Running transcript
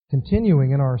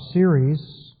continuing in our series,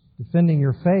 Defending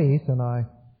Your Faith, and I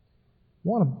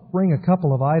want to bring a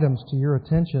couple of items to your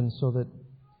attention so that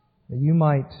you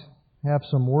might have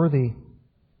some worthy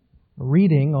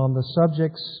reading on the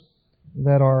subjects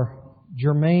that are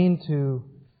germane to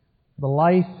the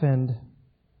life and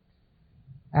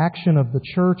action of the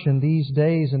church in these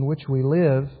days in which we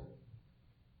live.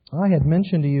 I had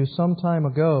mentioned to you some time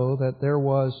ago that there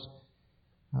was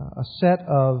a set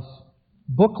of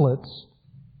booklets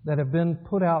that have been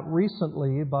put out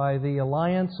recently by the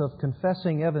Alliance of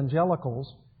Confessing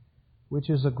Evangelicals, which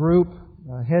is a group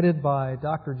headed by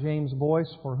Dr. James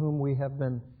Boyce, for whom we have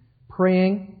been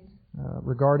praying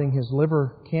regarding his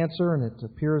liver cancer, and it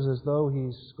appears as though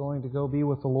he's going to go be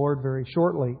with the Lord very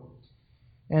shortly.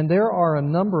 And there are a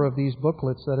number of these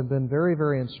booklets that have been very,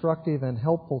 very instructive and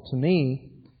helpful to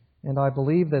me, and I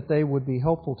believe that they would be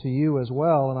helpful to you as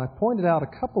well. And I pointed out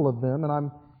a couple of them, and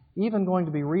I'm even going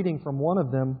to be reading from one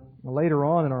of them later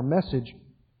on in our message.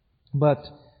 But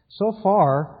so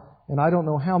far, and I don't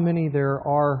know how many there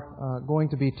are going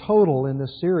to be total in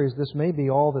this series, this may be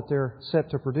all that they're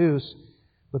set to produce,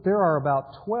 but there are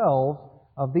about 12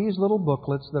 of these little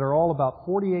booklets that are all about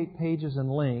 48 pages in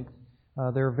length.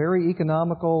 They're very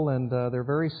economical and they're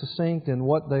very succinct in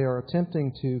what they are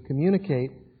attempting to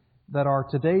communicate that are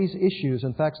today's issues.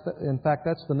 In fact,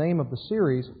 that's the name of the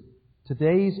series,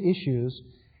 Today's Issues.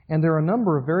 And there are a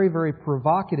number of very, very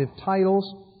provocative titles.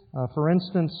 For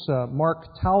instance, Mark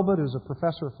Talbot, who's a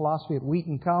professor of philosophy at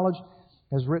Wheaton College,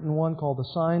 has written one called The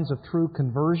Signs of True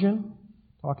Conversion,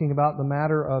 talking about the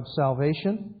matter of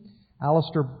salvation.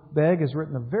 Alistair Begg has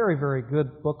written a very, very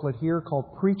good booklet here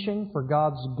called Preaching for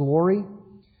God's Glory.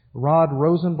 Rod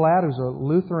Rosenblatt, who's a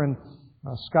Lutheran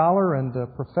scholar and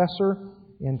professor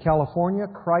in California,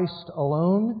 Christ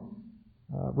Alone.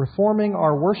 Reforming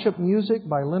Our Worship Music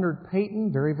by Leonard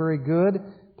Payton, very, very good.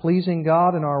 Pleasing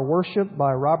God in Our Worship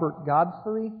by Robert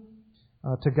Godfrey.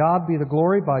 To God Be the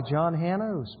Glory by John Hannah,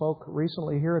 who spoke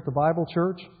recently here at the Bible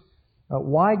Church.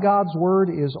 Why God's Word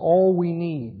is All We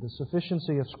Need, The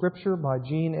Sufficiency of Scripture by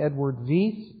Gene Edward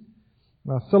Veith.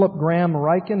 Philip Graham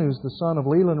Ryken, who's the son of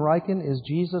Leland Ryken, Is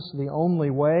Jesus the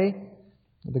Only Way?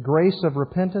 The Grace of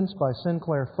Repentance by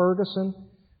Sinclair Ferguson.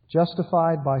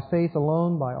 Justified by Faith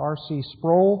Alone by R.C.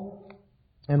 Sproul,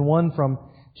 and one from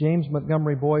James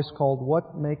Montgomery Boyce called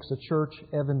What Makes a Church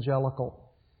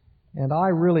Evangelical. And I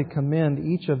really commend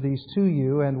each of these to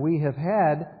you, and we have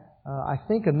had, I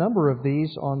think, a number of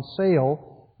these on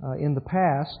sale in the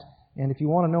past. And if you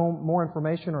want to know more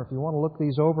information or if you want to look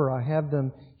these over, I have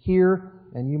them here,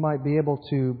 and you might be able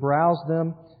to browse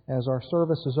them as our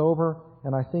service is over,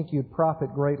 and I think you'd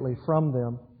profit greatly from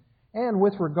them. And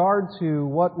with regard to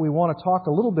what we want to talk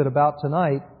a little bit about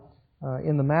tonight,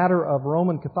 in the matter of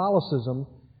Roman Catholicism,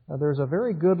 there's a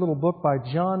very good little book by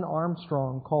John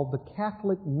Armstrong called The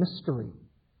Catholic Mystery,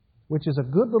 which is a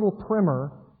good little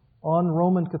primer on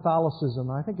Roman Catholicism.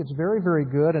 I think it's very, very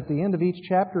good. At the end of each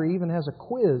chapter, he even has a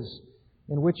quiz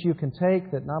in which you can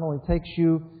take that not only takes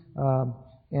you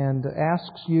and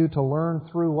asks you to learn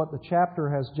through what the chapter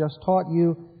has just taught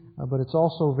you, but it's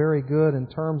also very good in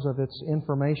terms of its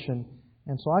information.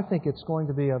 And so I think it's going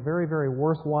to be a very, very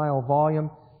worthwhile volume.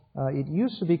 It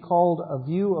used to be called A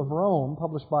View of Rome,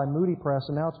 published by Moody Press,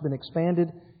 and now it's been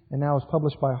expanded and now is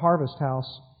published by Harvest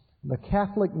House. The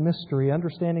Catholic Mystery,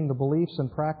 Understanding the Beliefs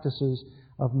and Practices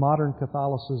of Modern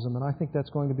Catholicism. And I think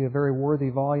that's going to be a very worthy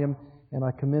volume, and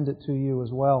I commend it to you as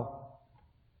well.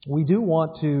 We do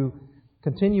want to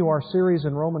continue our series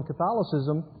in Roman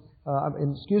Catholicism,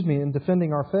 in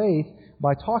Defending Our Faith,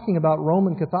 by talking about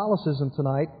Roman Catholicism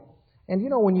tonight. And you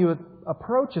know, when you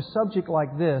approach a subject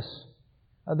like this,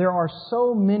 there are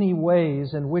so many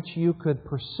ways in which you could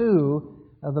pursue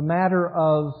the matter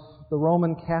of the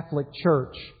Roman Catholic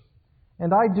Church.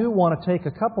 And I do want to take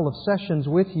a couple of sessions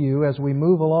with you as we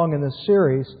move along in this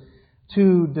series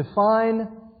to define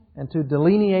and to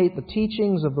delineate the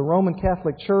teachings of the Roman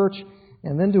Catholic Church,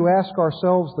 and then to ask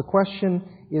ourselves the question,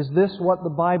 is this what the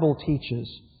Bible teaches?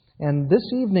 And this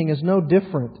evening is no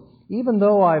different. Even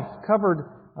though I've covered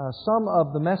some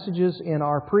of the messages in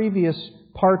our previous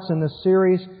parts in this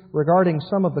series regarding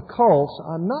some of the cults,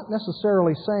 I'm not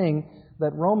necessarily saying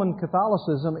that Roman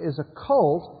Catholicism is a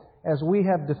cult as we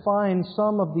have defined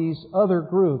some of these other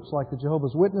groups like the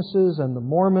Jehovah's Witnesses and the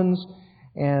Mormons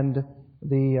and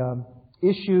the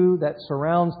issue that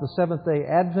surrounds the Seventh-day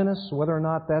Adventists, whether or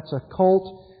not that's a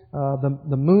cult,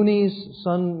 the Moonies,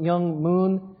 Sun Young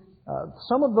Moon.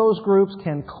 Some of those groups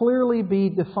can clearly be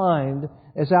defined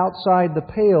as outside the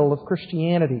pale of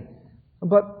Christianity.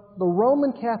 But the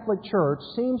Roman Catholic Church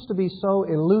seems to be so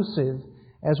elusive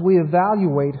as we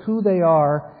evaluate who they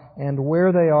are and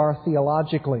where they are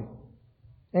theologically.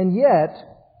 And yet,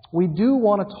 we do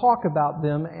want to talk about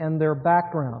them and their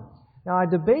background. Now, I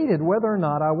debated whether or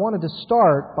not I wanted to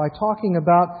start by talking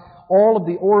about all of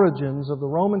the origins of the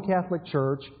Roman Catholic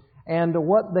Church and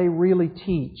what they really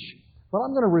teach. But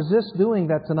I'm going to resist doing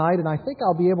that tonight, and I think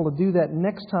I'll be able to do that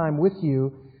next time with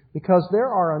you, because there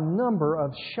are a number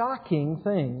of shocking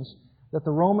things that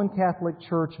the Roman Catholic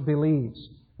Church believes.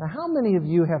 Now, how many of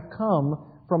you have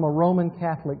come from a Roman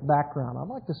Catholic background? I'd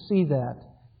like to see that.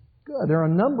 Good. There are a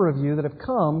number of you that have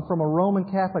come from a Roman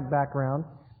Catholic background,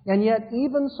 and yet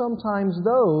even sometimes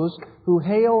those who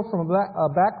hail from a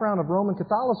background of Roman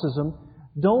Catholicism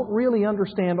don't really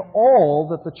understand all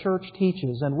that the Church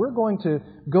teaches. And we're going to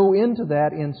go into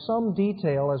that in some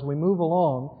detail as we move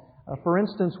along. For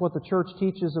instance, what the Church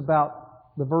teaches about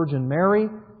the Virgin Mary,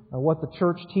 what the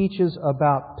Church teaches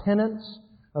about penance,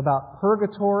 about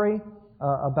purgatory,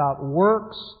 about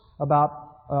works, about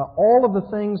all of the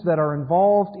things that are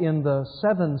involved in the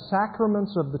 7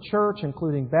 sacraments of the Church,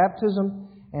 including baptism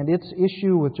and its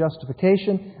issue with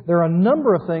justification. There are a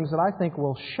number of things that I think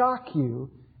will shock you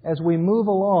as we move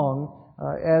along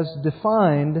as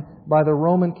defined by the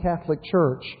Roman Catholic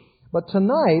Church. But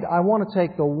tonight, I want to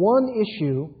take the one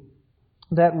issue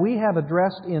that we have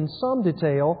addressed in some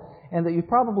detail and that you've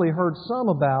probably heard some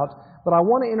about, but I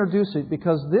want to introduce it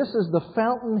because this is the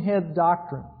fountainhead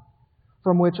doctrine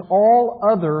from which all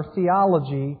other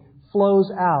theology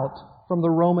flows out from the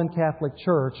Roman Catholic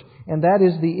Church, and that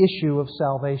is the issue of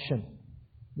salvation.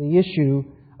 The issue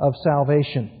of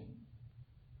salvation.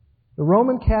 The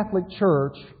Roman Catholic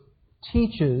Church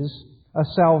teaches a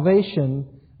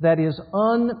salvation that is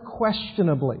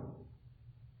unquestionably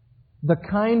the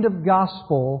kind of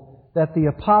gospel that the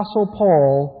Apostle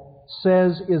Paul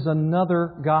says is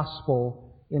another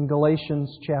gospel in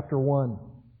Galatians chapter 1.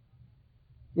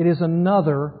 It is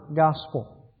another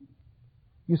gospel.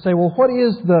 You say, well, what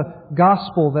is the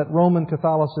gospel that Roman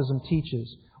Catholicism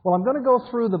teaches? Well, I'm going to go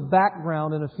through the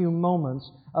background in a few moments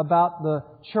about the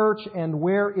church and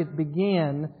where it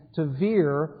began to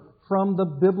veer from the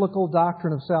biblical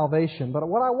doctrine of salvation. But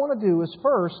what I want to do is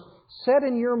first set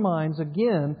in your minds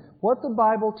again what the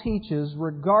Bible teaches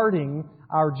regarding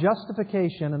our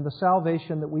justification and the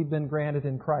salvation that we've been granted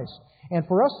in Christ. And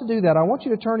for us to do that, I want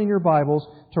you to turn in your Bibles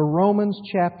to Romans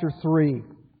chapter 3.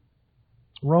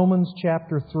 Romans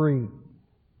chapter 3.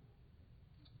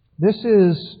 This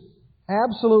is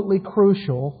absolutely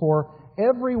crucial for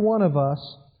every one of us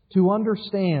to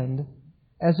understand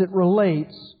as it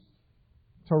relates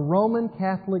to Roman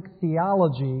Catholic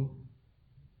theology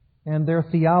and their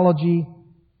theology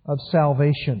of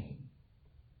salvation.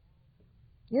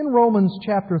 In Romans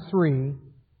chapter 3,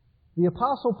 the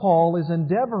Apostle Paul is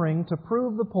endeavoring to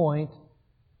prove the point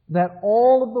that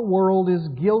all of the world is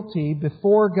guilty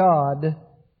before God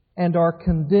and are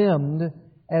condemned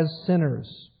as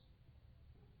sinners.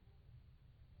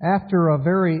 After a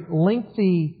very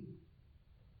lengthy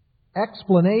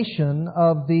explanation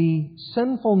of the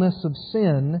sinfulness of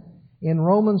sin in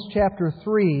Romans chapter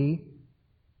 3,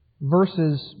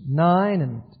 verses 9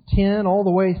 and 10, all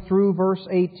the way through verse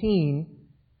 18,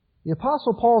 the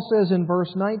Apostle Paul says in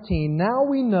verse 19, "Now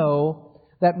we know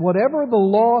that whatever the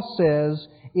law says,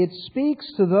 it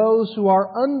speaks to those who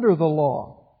are under the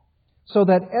law, so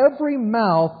that every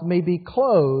mouth may be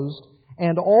closed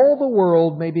and all the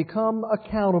world may become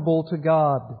accountable to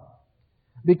God.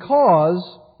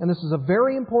 Because," and this is a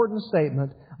very important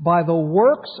statement, "by the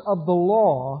works of the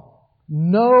law,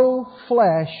 no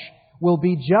flesh will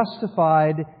be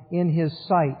justified in His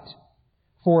sight.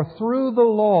 For through the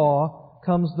law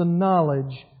comes the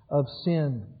knowledge of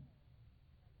sin."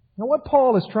 Now, what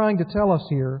Paul is trying to tell us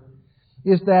here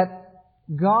is that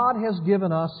God has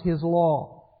given us His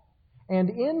law. And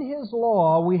in His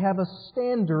law, we have a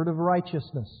standard of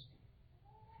righteousness.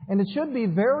 And it should be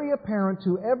very apparent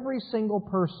to every single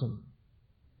person,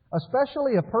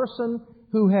 especially a person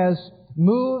who has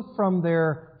moved from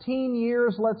their teen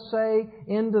years, let's say,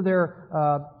 into their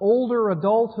older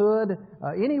adulthood,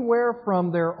 anywhere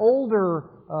from their older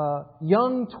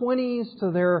young 20s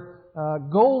to their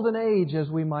golden age, as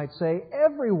we might say.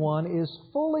 Everyone is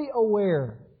fully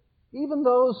aware, even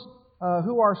those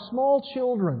who are small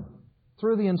children,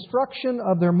 through the instruction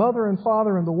of their mother and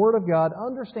father and the Word of God,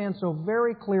 understand so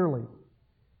very clearly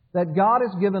that God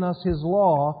has given us His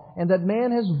law and that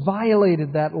man has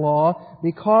violated that law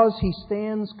because he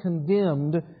stands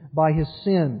condemned by his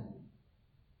sin.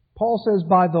 Paul says,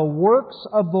 "By the works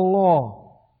of the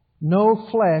law, no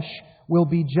flesh will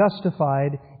be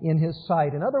justified in His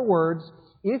sight." In other words,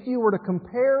 if you were to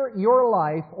compare your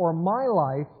life or my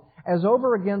life as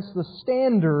over against the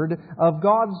standard of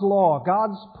God's law,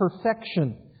 God's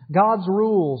perfection, God's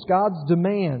rules, God's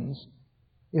demands,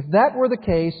 if that were the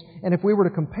case, and if we were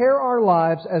to compare our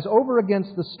lives as over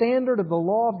against the standard of the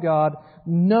law of God,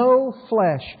 no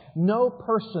flesh, no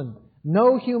person,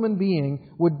 no human being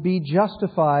would be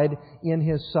justified in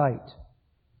His sight.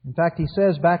 In fact, He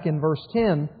says back in verse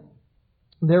 10,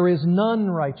 "There is none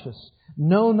righteous,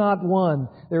 no, not one.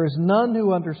 There is none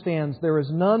who understands. There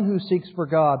is none who seeks for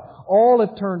God. All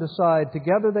have turned aside.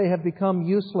 Together they have become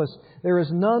useless. There is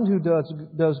none who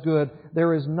does good.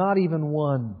 There is not even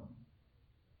one."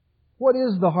 What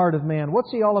is the heart of man?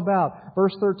 What's he all about?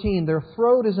 Verse 13, "Their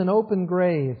throat is an open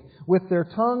grave. With their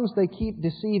tongues they keep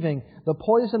deceiving. The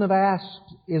poison of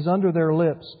asps is under their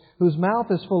lips, whose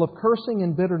mouth is full of cursing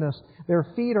and bitterness. Their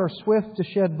feet are swift to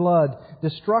shed blood.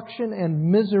 Destruction and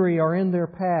misery are in their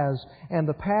paths, and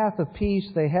the path of peace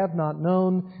they have not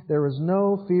known. There is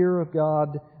no fear of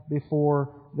God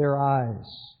before their eyes."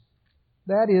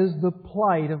 That is the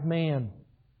plight of man.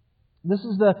 This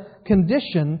is the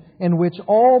condition in which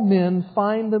all men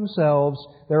find themselves.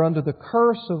 They're under the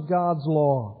curse of God's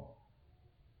law.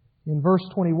 In verse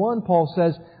 21, Paul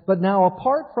says, "But now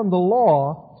apart from the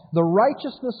law, the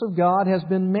righteousness of God has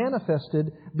been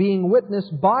manifested, being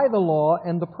witnessed by the law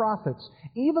and the prophets,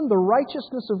 even the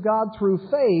righteousness of God through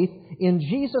faith in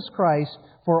Jesus Christ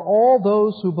for all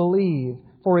those who believe.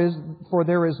 For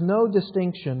there is no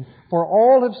distinction, for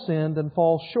all have sinned and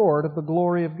fall short of the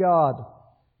glory of God,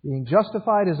 being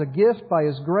justified as a gift by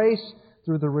His grace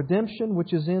through the redemption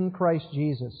which is in Christ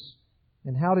Jesus."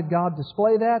 And how did God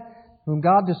display that? Whom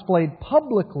God displayed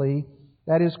publicly,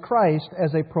 that is Christ,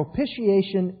 as a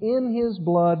propitiation in His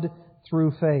blood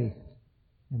through faith.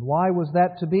 And why was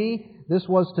that to be? This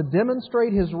was to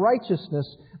demonstrate His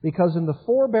righteousness, because in the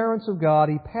forbearance of God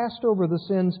He passed over the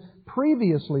sins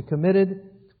previously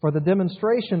committed for the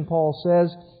demonstration, Paul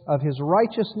says, of His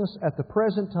righteousness at the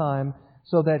present time,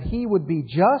 so that He would be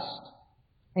just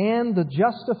and the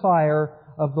justifier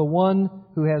of the one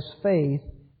who has faith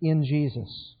in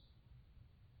Jesus.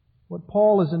 What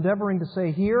Paul is endeavoring to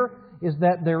say here is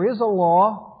that there is a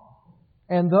law,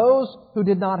 and those who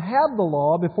did not have the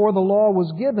law before the law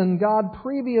was given, God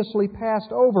previously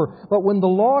passed over. But when the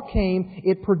law came,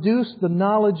 it produced the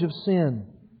knowledge of sin.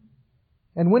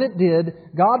 And when it did,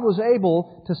 God was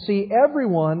able to see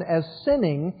everyone as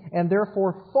sinning and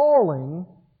therefore falling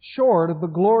short of the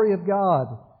glory of God.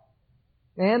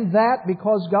 And that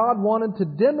because God wanted to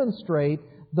demonstrate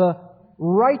the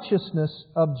righteousness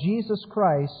of Jesus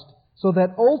Christ, so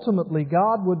that ultimately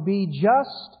God would be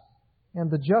just and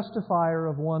the justifier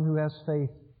of one who has faith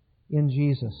in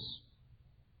Jesus.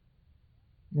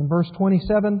 In verse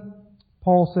 27,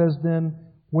 Paul says then,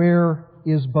 "Where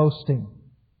is boasting?"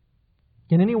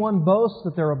 Can anyone boast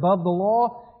that they're above the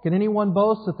law? Can anyone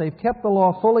boast that they've kept the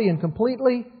law fully and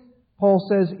completely? Paul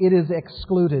says it is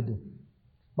excluded.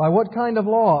 By what kind of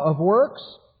law? Of works?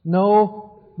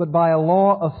 No, but by a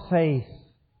law of faith.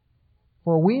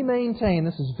 For we maintain,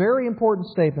 this is a very important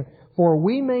statement, for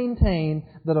we maintain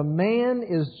that a man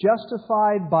is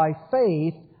justified by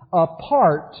faith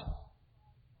apart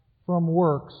from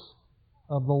works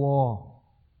of the law.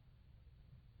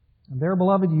 And there,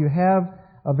 beloved, you have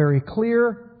a very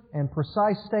clear and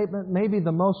precise statement, maybe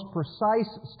the most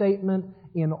precise statement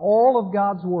in all of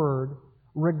God's Word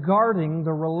regarding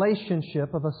the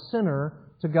relationship of a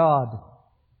sinner to God.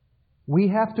 We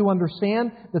have to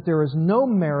understand that there is no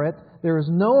merit, there is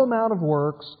no amount of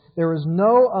works, there is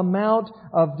no amount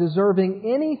of deserving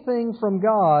anything from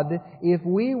God if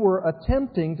we were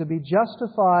attempting to be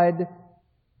justified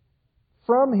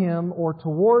from Him or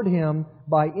toward Him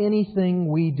by anything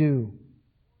we do.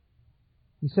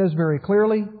 He says very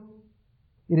clearly,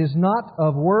 it is not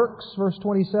of works, verse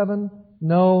 27.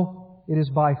 No, it is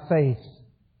by faith.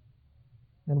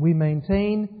 And we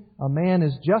maintain a man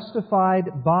is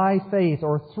justified by faith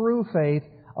or through faith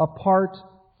apart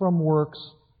from works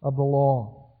of the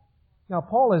law. Now,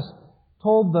 Paul has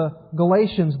told the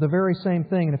Galatians the very same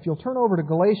thing. And if you'll turn over to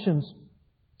Galatians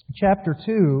chapter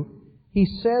 2, he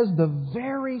says the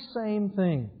very same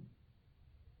thing.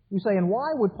 You say, and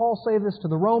why would Paul say this to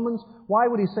the Romans? Why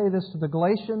would he say this to the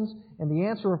Galatians? And the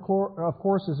answer, of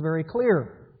course, is very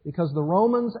clear. Because the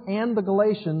Romans and the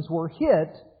Galatians were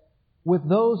hit with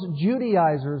those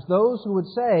Judaizers, those who would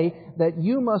say that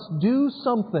you must do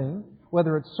something,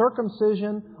 whether it's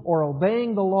circumcision or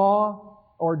obeying the law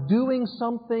or doing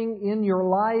something in your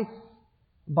life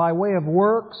by way of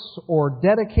works or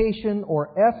dedication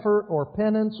or effort or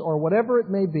penance or whatever it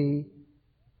may be,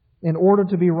 in order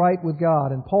to be right with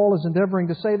God. And Paul is endeavoring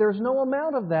to say there's no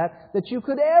amount of that you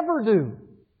could ever do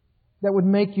that would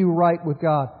make you right with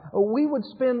God. We would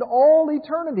spend all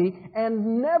eternity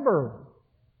and never,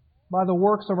 by the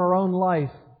works of our own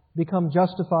life, become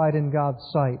justified in God's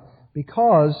sight?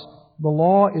 Because the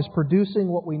law is producing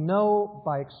what we know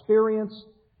by experience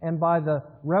and by the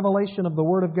revelation of the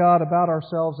Word of God about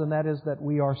ourselves, and that is that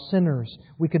we are sinners.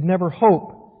 We could never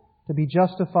hope to be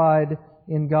justified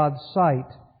in God's sight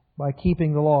by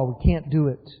keeping the law. We can't do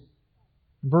it.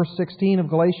 In verse 16 of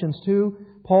Galatians 2,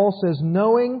 Paul says,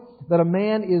 knowing that a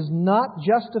man is not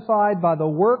justified by the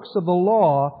works of the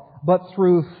law, but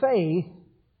through faith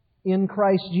in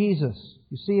Christ Jesus.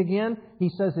 You see again, he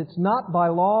says it's not by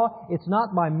law, it's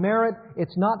not by merit,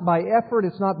 it's not by effort,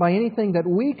 it's not by anything that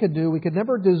we could do. We could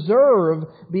never deserve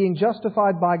being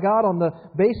justified by God on the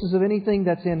basis of anything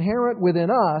that's inherent within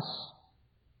us.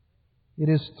 It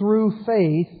is through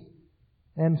faith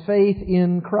and faith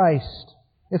in Christ.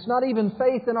 It's not even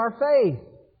faith in our faith.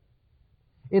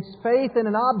 It's faith in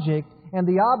an object, and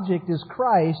the object is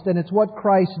Christ, and it's what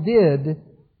Christ did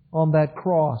on that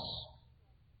cross.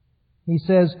 He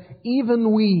says,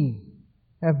 even we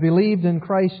have believed in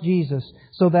Christ Jesus,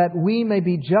 so that we may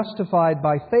be justified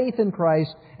by faith in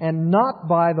Christ and not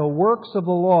by the works of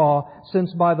the law,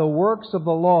 since by the works of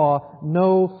the law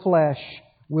no flesh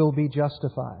will be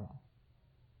justified.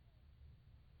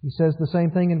 He says the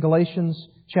same thing in Galatians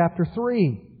chapter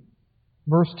 3,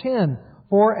 verse 10.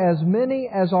 For as many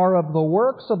as are of the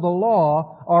works of the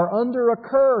law are under a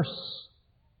curse.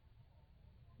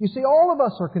 You see, all of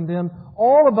us are condemned.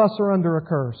 All of us are under a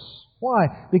curse.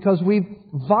 Why? Because we've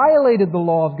violated the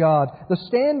law of God. The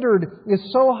standard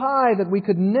is so high that we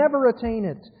could never attain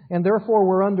it. And therefore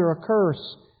we're under a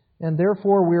curse. And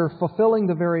therefore we're fulfilling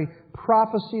the very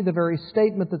prophecy, the very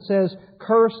statement that says,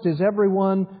 cursed is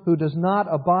everyone who does not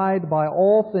abide by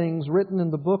all things written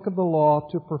in the book of the law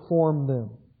to perform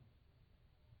them.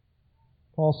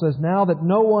 Paul says, now that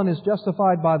no one is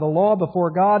justified by the law before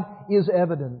God is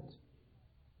evident.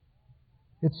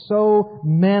 It's so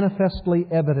manifestly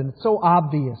evident. It's so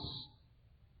obvious.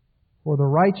 For the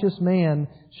righteous man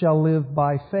shall live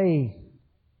by faith.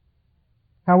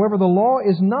 However, the law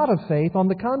is not of faith. On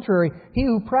the contrary, he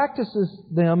who practices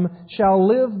them shall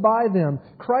live by them.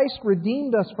 Christ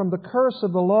redeemed us from the curse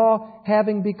of the law,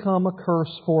 having become a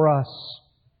curse for us.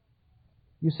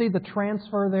 You see the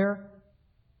transfer there?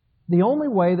 The only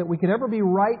way that we could ever be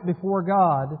right before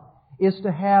God is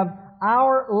to have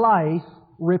our life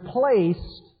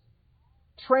replaced,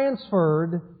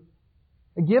 transferred,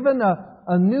 given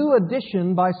a new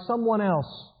addition by someone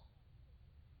else.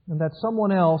 And that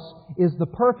someone else is the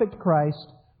perfect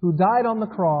Christ who died on the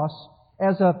cross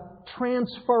as a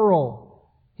transferal.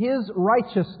 His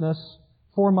righteousness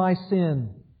for my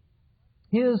sin.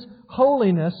 His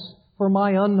holiness for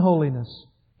my unholiness.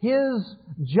 His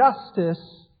justice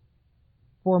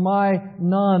for my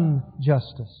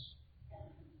non-justice.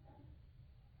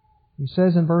 He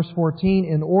says in verse 14,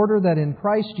 in order that in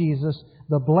Christ Jesus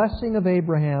the blessing of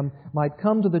Abraham might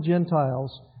come to the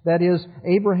Gentiles, that is,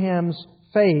 Abraham's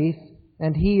faith,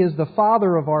 and he is the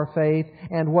father of our faith,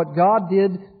 and what God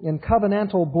did in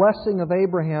covenantal blessing of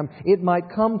Abraham, it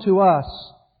might come to us.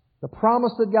 The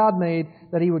promise that God made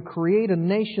that He would create a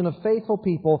nation of faithful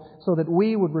people so that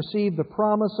we would receive the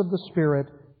promise of the Spirit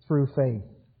through faith.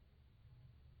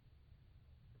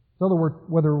 So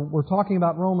whether we're talking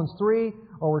about Romans 3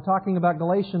 or we're talking about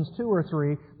Galatians 2 or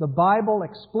 3, the Bible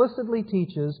explicitly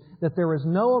teaches that there is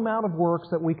no amount of works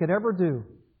that we could ever do,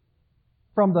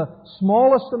 from the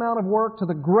smallest amount of work to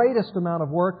the greatest amount of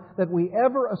work that we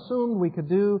ever assumed we could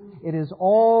do. It is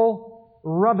all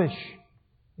rubbish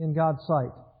in God's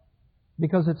sight,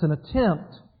 because it's an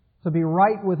attempt to be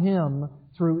right with Him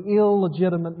through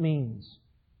illegitimate means.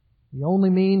 The only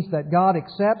means that God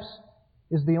accepts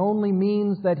is the only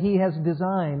means that He has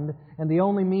designed, and the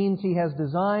only means He has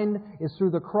designed is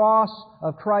through the cross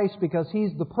of Christ, because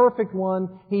He's the perfect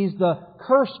one. He's the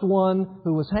cursed one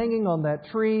who was hanging on that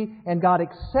tree, and God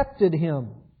accepted Him,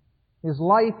 His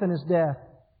life and His death.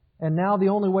 And now the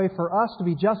only way for us to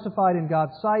be justified in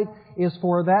God's sight is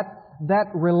for that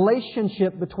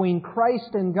relationship between Christ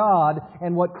and God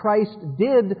and what Christ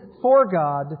did for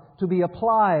God to be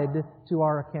applied to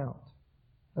our account.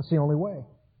 That's the only way.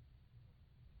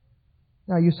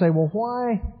 Now you say, well,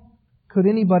 why could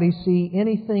anybody see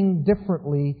anything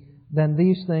differently than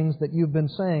these things that you've been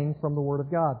saying from the Word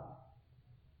of God?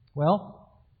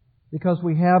 Well, because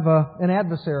we have an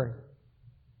adversary,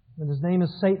 and his name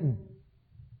is Satan,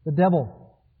 the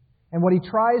devil. And what he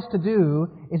tries to do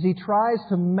is he tries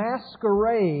to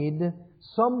masquerade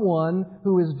someone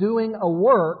who is doing a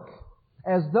work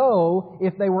as though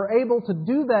if they were able to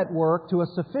do that work to a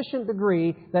sufficient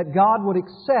degree that God would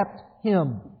accept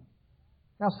him.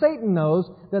 Now, Satan knows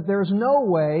that there's no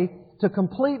way to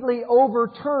completely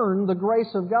overturn the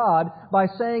grace of God by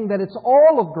saying that it's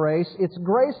all of grace, it's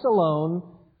grace alone,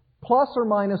 plus or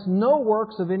minus no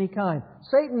works of any kind.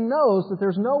 Satan knows that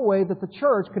there's no way that the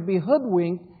church could be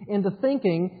hoodwinked into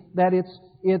thinking that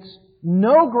it's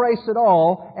no grace at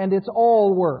all and it's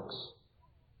all works.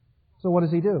 So what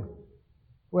does he do?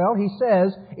 Well, he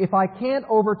says, if I can't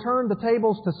overturn the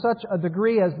tables to such a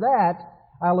degree as that,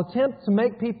 I'll attempt to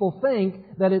make people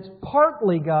think that it's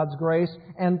partly God's grace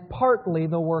and partly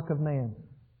the work of man.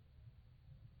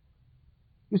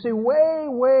 You see, way,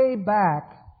 way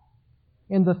back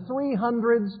in the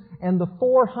 300s and the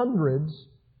 400s,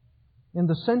 in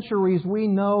the centuries we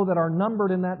know that are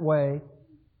numbered in that way,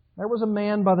 there was a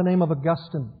man by the name of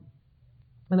Augustine.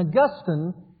 And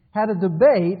Augustine had a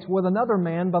debate with another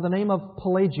man by the name of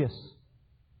Pelagius.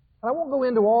 I won't go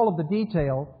into all of the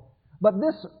detail, but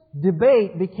this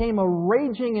debate became a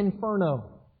raging inferno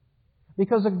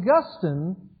because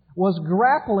Augustine was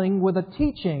grappling with a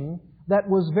teaching that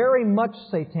was very much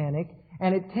satanic,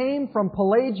 and it came from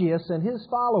Pelagius and his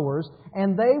followers,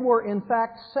 and they were in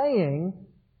fact saying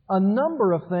a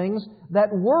number of things that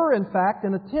were in fact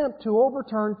an attempt to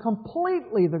overturn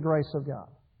completely the grace of God.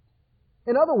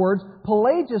 In other words,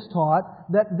 Pelagius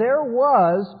taught that there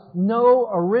was no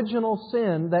original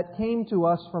sin that came to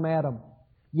us from Adam.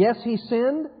 Yes, he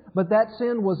sinned, but that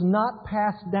sin was not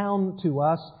passed down to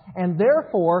us, and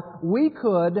therefore we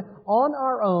could, on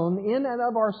our own, in and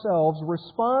of ourselves,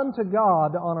 respond to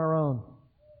God on our own.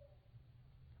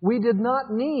 We did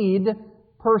not need,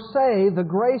 per se, the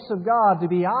grace of God to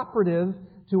be operative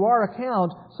to our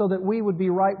account so that we would be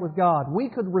right with God. We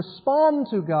could respond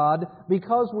to God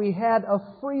because we had a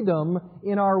freedom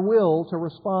in our will to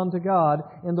respond to God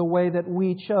in the way that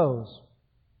we chose.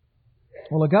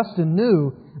 Well, Augustine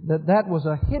knew that that was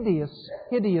a hideous,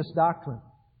 hideous doctrine.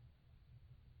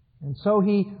 And so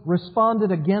he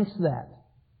responded against that.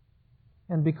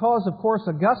 And because, of course,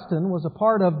 Augustine was a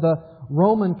part of the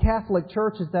Roman Catholic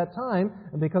Church at that time,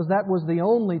 and because that was the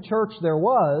only church there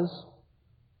was,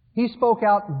 he spoke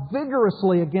out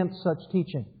vigorously against such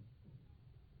teaching.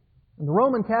 And the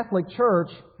Roman Catholic Church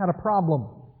had a problem.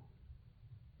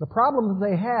 The problem that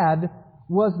they had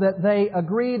was that they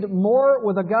agreed more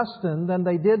with Augustine than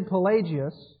they did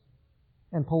Pelagius,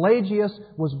 and Pelagius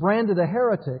was branded a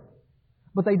heretic,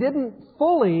 but they didn't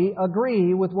fully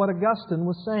agree with what Augustine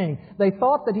was saying. They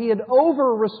thought that he had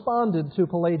over-responded to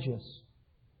Pelagius.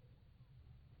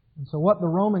 And so what the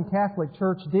Roman Catholic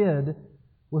Church did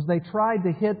was they tried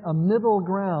to hit a middle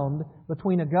ground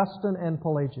between Augustine and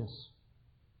Pelagius.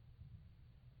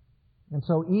 And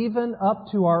so even up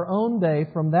to our own day,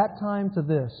 from that time to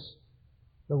this,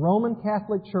 the Roman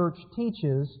Catholic Church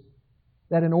teaches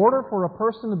that in order for a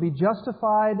person to be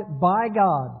justified by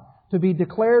God, to be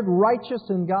declared righteous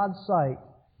in God's sight,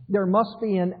 there must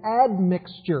be an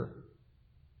admixture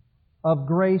of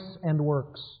grace and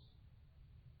works.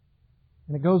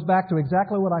 And it goes back to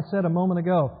exactly what I said a moment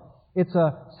ago. It's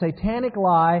a satanic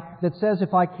lie that says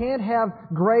if I can't have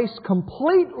grace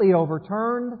completely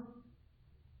overturned,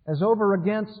 as over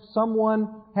against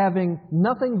someone having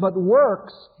nothing but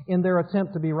works in their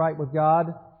attempt to be right with God,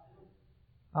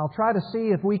 I'll try to see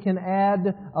if we can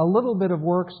add a little bit of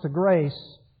works to grace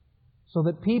so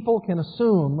that people can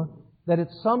assume that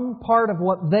it's some part of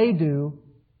what they do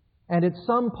and it's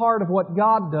some part of what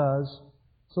God does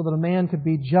so that a man could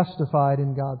be justified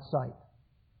in God's sight.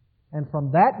 And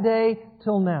from that day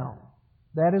till now,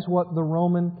 that is what the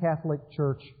Roman Catholic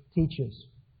Church teaches.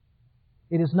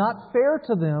 It is not fair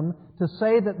to them to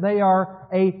say that they are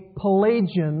a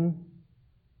Pelagian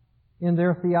in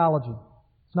their theology.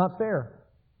 It's not fair.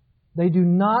 They do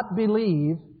not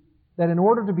believe that in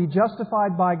order to be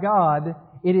justified by God,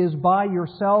 it is by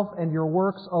yourself and your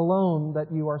works alone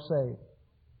that you are saved.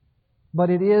 But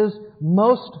it is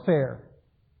most fair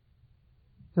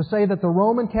to say that the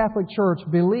Roman Catholic Church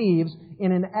believes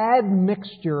in an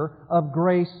admixture of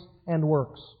grace and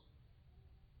works.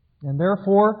 And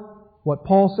therefore, what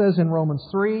Paul says in Romans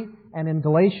 3 and in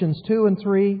Galatians 2 and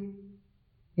 3,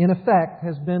 in effect,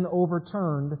 has been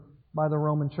overturned by the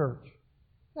Roman Church.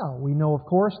 Now, we know, of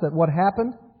course, that what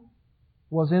happened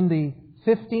was in the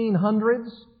 1500s,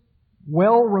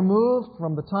 well removed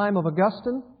from the time of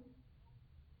Augustine,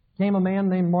 came a man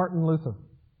named Martin Luther.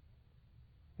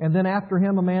 And then after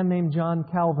him, a man named John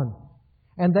Calvin.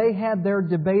 And they had their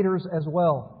debaters as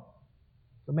well.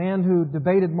 The man who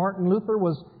debated Martin Luther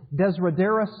was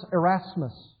Desiderius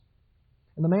Erasmus.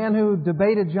 And the man who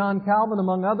debated John Calvin,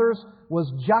 among others,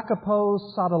 was Jacopo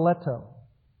Sadoleto.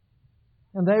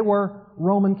 And they were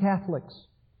Roman Catholics.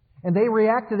 And they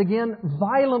reacted again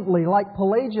violently, like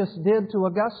Pelagius did to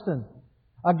Augustine,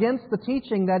 against the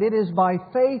teaching that it is by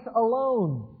faith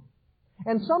alone.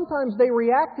 And sometimes they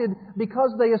reacted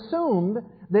because they assumed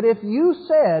that if you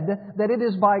said that it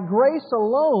is by grace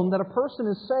alone that a person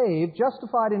is saved,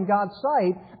 justified in God's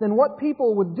sight, then what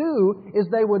people would do is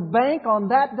they would bank on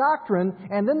that doctrine,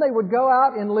 and then they would go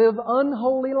out and live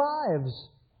unholy lives.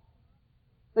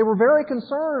 They were very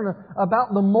concerned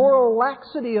about the moral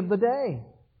laxity of the day.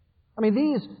 I mean,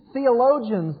 these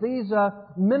theologians, these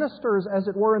ministers, as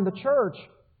it were, in the church,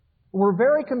 were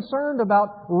very concerned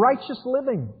about righteous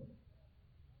living.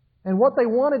 And what they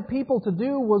wanted people to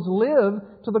do was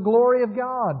live to the glory of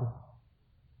God.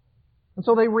 And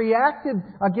so they reacted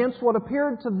against what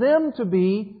appeared to them to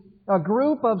be a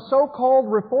group of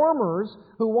so-called reformers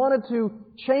who wanted to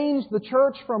change the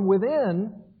church from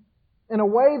within in a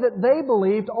way that they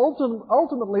believed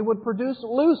ultimately would produce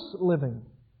loose living,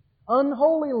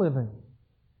 unholy living.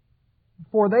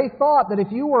 For they thought that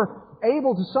if you were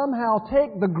able to somehow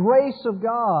take the grace of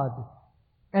God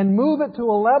and move it to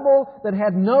a level that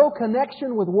had no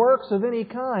connection with works of any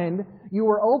kind, you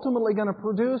were ultimately going to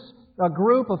produce a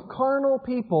group of carnal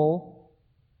people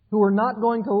who were not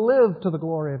going to live to the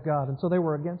glory of God. And so they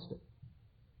were against it.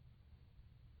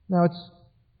 Now, it's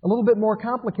a little bit more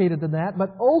complicated than that,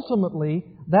 but ultimately,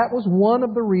 that was one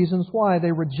of the reasons why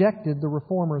they rejected the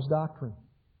Reformers' doctrine.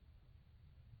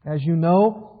 As you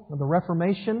know, the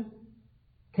Reformation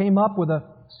came up with a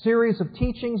series of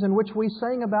teachings in which we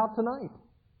sang about tonight.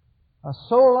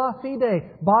 Sola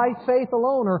fide, by faith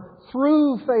alone, or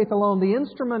through faith alone. The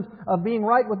instrument of being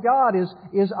right with God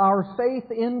is our faith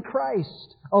in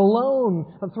Christ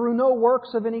alone, through no works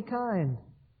of any kind.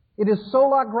 It is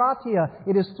sola gratia.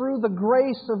 It is through the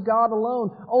grace of God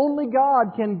alone. Only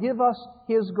God can give us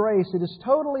His grace. It is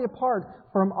totally apart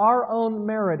from our own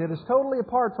merit. It is totally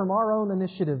apart from our own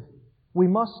initiative. We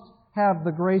must have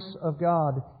the grace of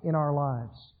God in our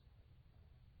lives.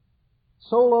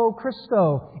 Solo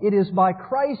Christo. It is by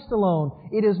Christ alone.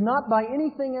 It is not by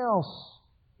anything else.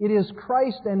 It is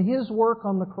Christ and His work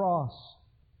on the cross.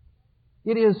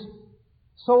 It is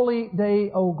soli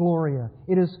Deo Gloria.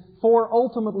 It is for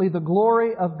ultimately the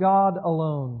glory of God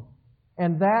alone.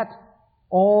 And that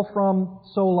all from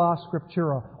sola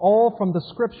scriptura. All from the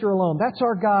Scripture alone. That's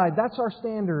our guide. That's our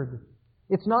standard.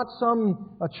 It's not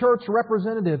a church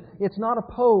representative. It's not a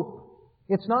pope.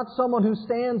 It's not someone who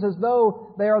stands as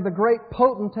though they are the great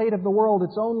potentate of the world.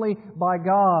 It's only by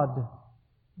God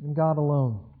and God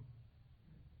alone.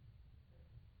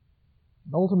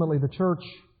 And ultimately, the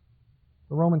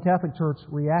Roman Catholic Church,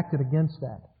 reacted against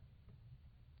that.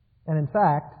 And in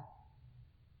fact,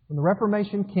 when the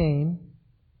Reformation came,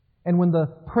 and when the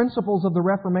principles of the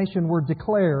Reformation were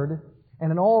declared,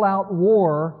 and an all-out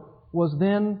war was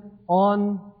then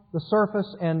on the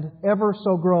surface and ever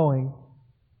so growing,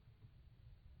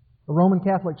 the Roman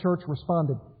Catholic Church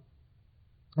responded.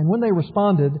 And when they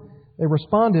responded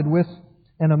with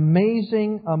an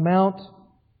amazing amount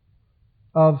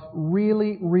of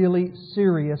really, really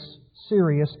serious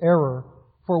error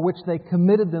for which they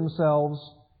committed themselves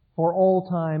for all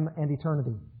time and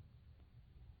eternity.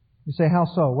 You say, how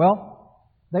so? Well,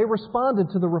 they responded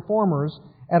to the Reformers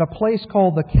at a place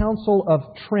called the Council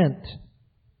of Trent.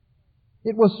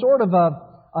 It was sort of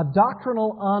a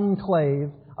doctrinal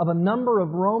enclave of a number of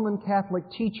Roman Catholic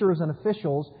teachers and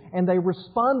officials, and they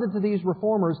responded to these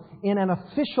Reformers in an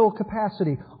official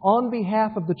capacity on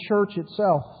behalf of the Church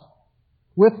itself,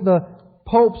 with the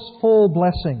Pope's full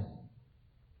blessing.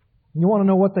 You want to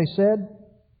know what they said?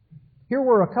 Here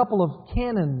were a couple of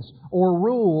canons or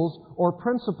rules or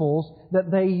principles that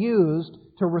they used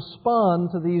to respond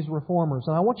to these Reformers.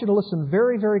 And I want you to listen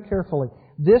very, very carefully.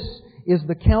 This is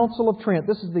the Council of Trent.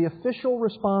 This is the official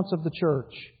response of the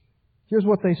Church. Here's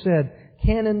what they said.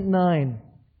 Canon 9.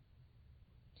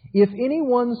 If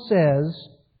anyone says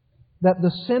that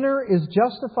the sinner is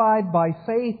justified by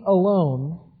faith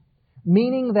alone,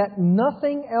 meaning that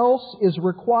nothing else is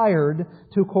required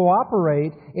to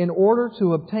cooperate in order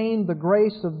to obtain the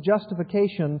grace of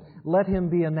justification, let him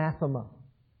be anathema.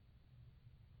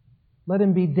 Let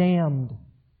him be damned.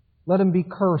 Let him be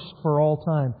cursed for all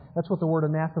time. That's what the word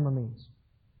anathema means.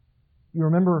 You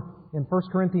remember in 1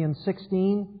 Corinthians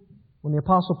 16, when the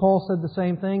Apostle Paul said the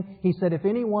same thing, he said, if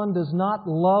anyone does not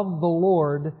love the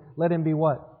Lord, let him be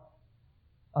what?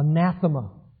 Anathema.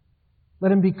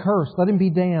 Let him be cursed. Let him be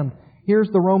damned.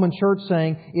 Here's the Roman Church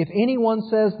saying, if anyone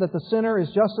says that the sinner is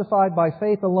justified by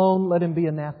faith alone, let him be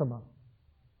anathema.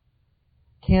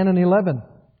 Canon 11.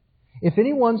 If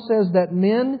anyone says that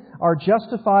men are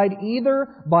justified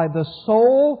either by the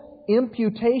sole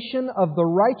imputation of the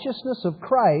righteousness of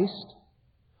Christ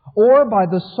or by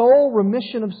the sole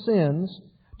remission of sins,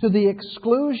 to the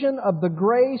exclusion of the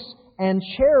grace and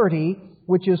charity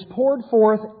which is poured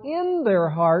forth in their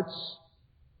hearts.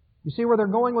 You see where they're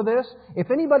going with this?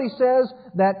 If anybody says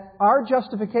that our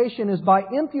justification is by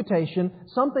imputation,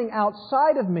 something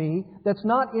outside of me that's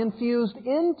not infused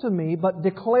into me but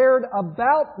declared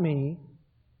about me,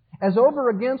 as over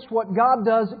against what God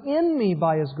does in me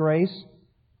by His grace,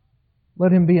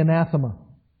 let him be anathema.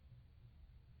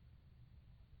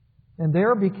 And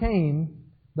there became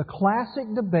the classic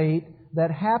debate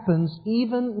that happens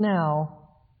even now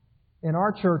in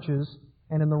our churches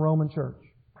and in the Roman Church.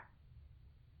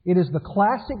 It is the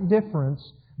classic difference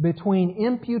between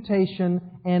imputation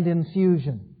and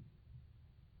infusion.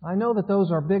 I know that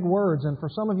those are big words, and for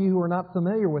some of you who are not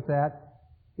familiar with that,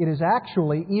 it is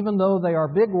actually, even though they are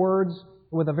big words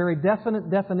with a very definite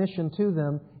definition to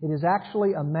them, it is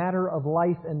actually a matter of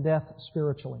life and death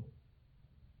spiritually.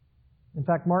 In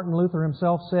fact, Martin Luther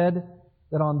himself said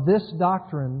that on this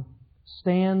doctrine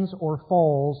stands or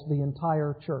falls the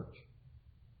entire church.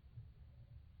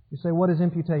 You say, what is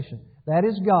imputation? That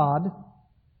is God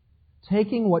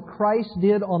taking what Christ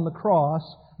did on the cross,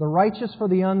 the righteous for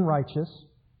the unrighteous,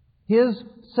 His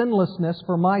sinlessness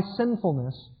for my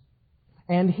sinfulness,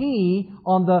 and He,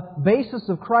 on the basis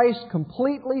of Christ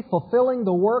completely fulfilling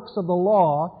the works of the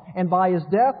law, and by His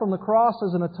death on the cross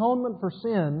as an atonement for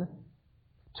sin,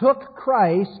 took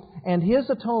Christ and His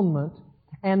atonement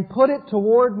and put it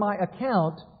toward my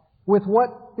account with what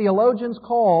theologians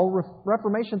call,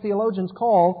 Reformation theologians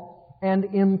call, an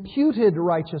imputed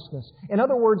righteousness. In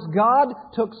other words, God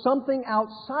took something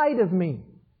outside of me,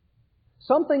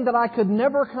 something that I could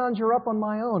never conjure up on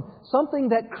my own, something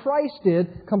that Christ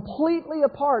did completely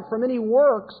apart from any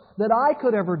works that I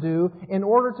could ever do in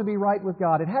order to be right with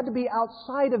God. It had to be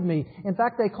outside of me. In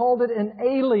fact, they called it an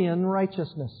alien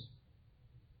righteousness.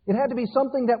 It had to be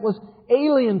something that was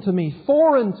alien to me,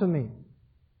 foreign to me.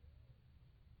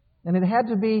 And it had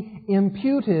to be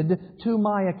imputed to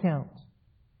my account.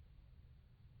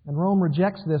 And Rome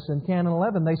rejects this in Canon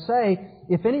 11. They say,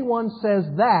 if anyone says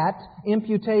that,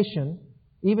 imputation,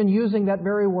 even using that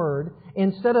very word,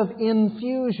 instead of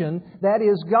infusion, that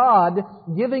is God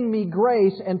giving me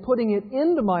grace and putting it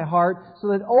into my heart so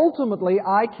that ultimately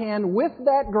I can, with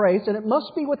that grace, and it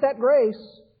must be with that grace,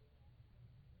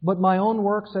 but my own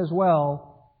works as well.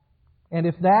 And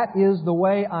if that is the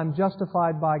way I'm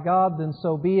justified by God, then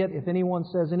so be it. If anyone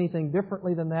says anything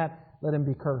differently than that, let him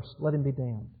be cursed. Let him be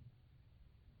damned.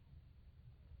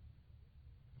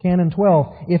 Canon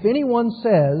 12. If anyone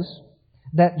says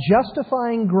that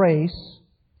justifying grace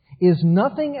is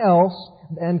nothing else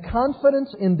than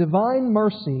confidence in divine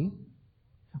mercy,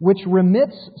 which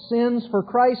remits sins for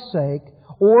Christ's sake,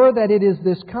 or that it is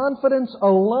this confidence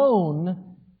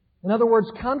alone, in other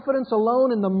words, confidence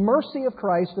alone in the mercy of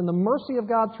Christ and the mercy of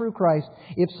God through Christ,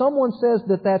 if someone says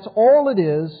that that's all it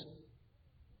is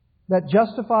that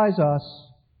justifies us,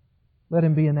 let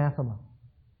him be anathema.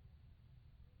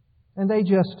 And they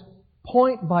just,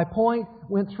 point by point,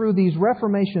 went through these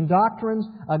Reformation doctrines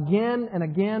again and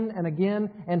again and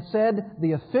again and said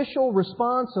the official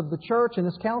response of the church in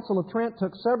this Council of Trent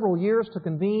took several years to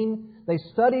convene. They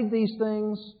studied these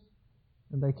things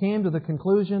and they came to the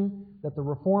conclusion that the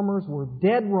Reformers were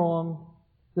dead wrong,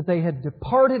 that they had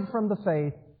departed from the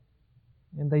faith,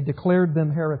 and they declared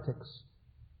them heretics.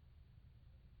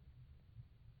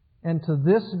 And to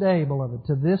this day, beloved,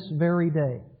 to this very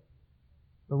day,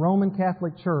 the Roman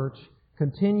Catholic Church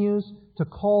continues to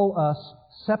call us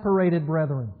separated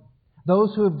brethren,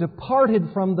 those who have departed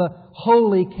from the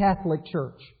Holy Catholic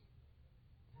Church,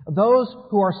 those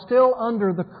who are still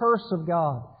under the curse of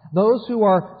God, those who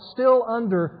are still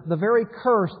under the very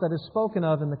curse that is spoken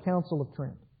of in the Council of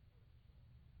Trent.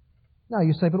 Now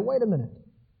you say, but wait a minute.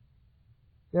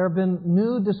 There have been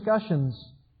new discussions.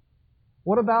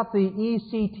 What about the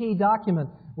ECT document,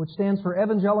 which stands for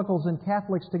Evangelicals and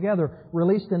Catholics Together,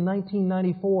 released in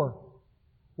 1994,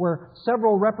 where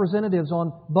several representatives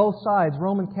on both sides,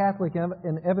 Roman Catholic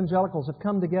and Evangelicals, have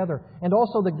come together. And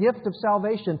also the Gift of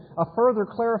Salvation, a further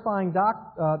clarifying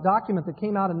document that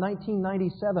came out in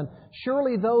 1997.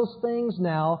 Surely those things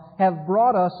now have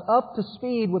brought us up to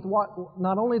speed with what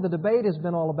not only the debate has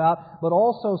been all about, but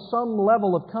also some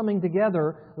level of coming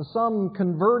together, some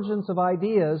convergence of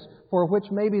ideas for which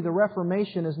maybe the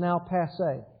Reformation is now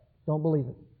passé. Don't believe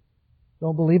it.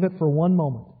 Don't believe it for one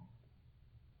moment.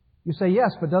 You say, yes,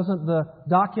 but doesn't the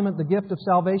document, the Gift of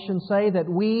Salvation, say that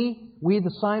we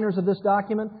the signers of this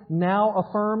document, now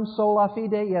affirm sola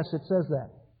fide? Yes, it says that.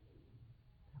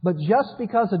 But just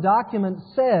because a document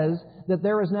says that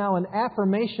there is now an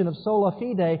affirmation of sola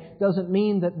fide doesn't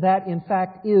mean that that in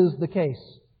fact is the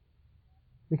case.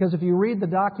 Because if you read the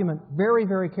document very,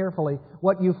 very carefully,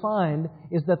 what you find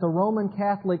is that the Roman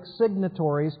Catholic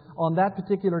signatories on that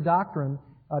particular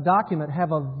document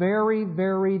have a very,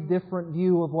 very different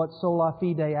view of what sola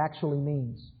fide actually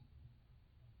means.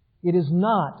 It is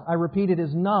not, I repeat, it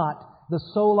is not the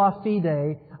sola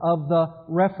fide of the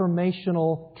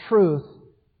reformational truth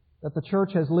that the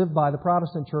Church has lived by, the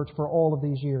Protestant Church, for all of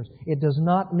these years. It does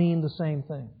not mean the same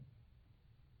thing.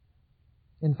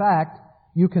 In fact,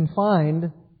 you can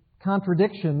find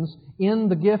contradictions in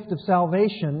the gift of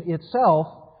salvation itself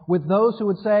with those who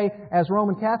would say, as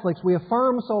Roman Catholics, we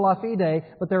affirm sola fide,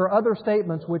 but there are other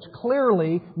statements which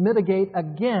clearly mitigate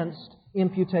against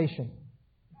imputation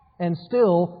and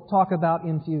still talk about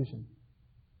infusion.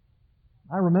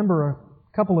 I remember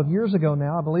a couple of years ago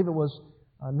now, I believe it was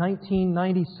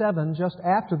 1997, just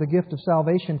after the gift of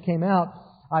salvation came out,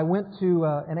 I went to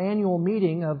an annual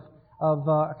meeting of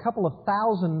a couple of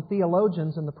thousand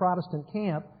theologians in the Protestant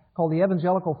camp called the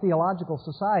Evangelical Theological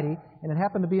Society, and it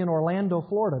happened to be in Orlando,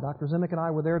 Florida. Dr. Zimick and I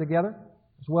were there together,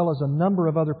 as well as a number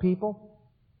of other people.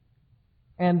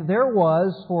 And there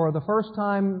was, for the first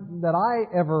time that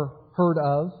I ever heard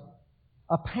of,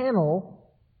 a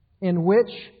panel in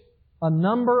which a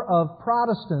number of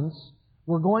Protestants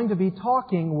were going to be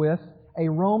talking with a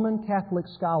Roman Catholic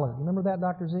scholar. Remember that,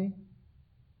 Dr. Z?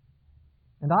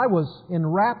 And I was in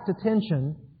rapt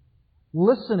attention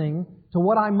listening to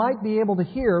what I might be able to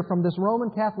hear from this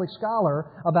Roman Catholic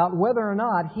scholar about whether or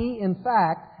not he, in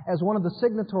fact, as one of the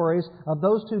signatories of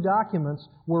those two documents,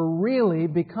 were really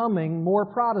becoming more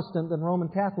Protestant than Roman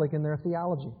Catholic in their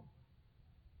theology.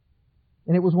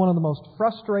 And it was one of the most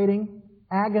frustrating,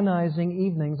 agonizing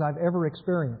evenings I've ever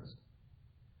experienced.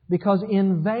 Because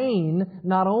in vain,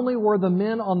 not only were the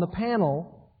men on the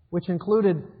panel, which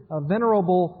included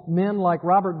venerable men like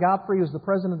Robert Godfrey, who's the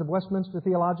president of Westminster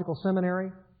Theological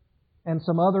Seminary, and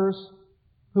some others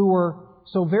who were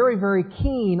so very, very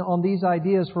keen on these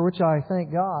ideas, for which I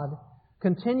thank God,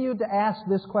 continued to ask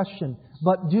this question: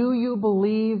 but do you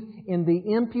believe in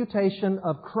the imputation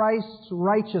of Christ's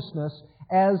righteousness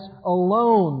as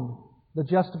alone the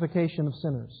justification of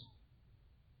sinners?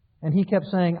 And he kept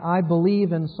saying, I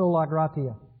believe in sola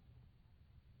gratia.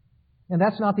 And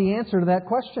that's not the answer to that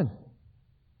question.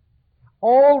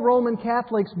 All Roman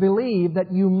Catholics believe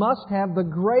that you must have the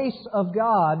grace of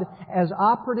God as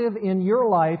operative in your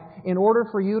life in order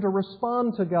for you to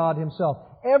respond to God Himself.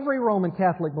 Every Roman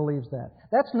Catholic believes that.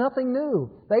 That's nothing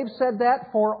new. They've said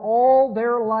that for all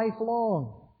their life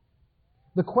long.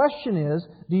 The question is,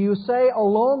 do you say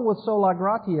along with sola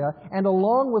gratia and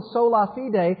along with sola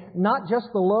fide, not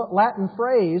just the Latin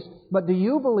phrase, but do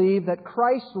you believe that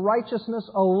Christ's righteousness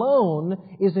alone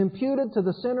is imputed to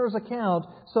the sinner's account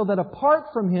so that apart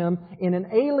from Him, in an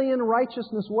alien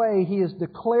righteousness way, he is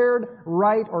declared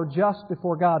right or just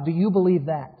before God? Do you believe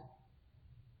that?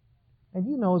 And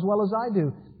you know as well as I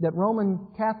do that Roman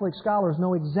Catholic scholars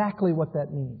know exactly what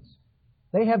that means.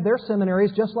 They have their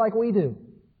seminaries just like we do.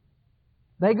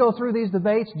 They go through these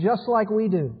debates just like we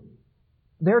do.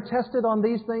 They're tested on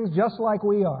these things just like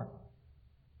we are.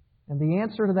 And the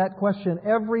answer to that question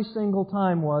every single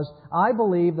time was, I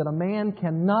believe that a man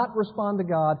cannot respond to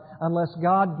God unless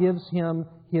God gives him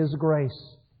His grace.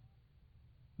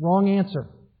 Wrong answer.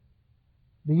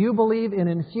 Do you believe in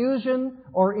infusion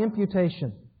or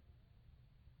imputation?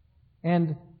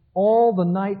 And all the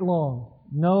night long,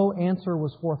 no answer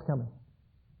was forthcoming.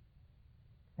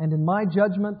 And in my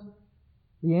judgment,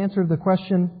 the answer to the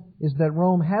question is that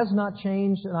Rome has not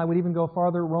changed, and I would even go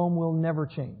farther, Rome will never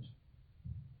change.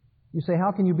 You say,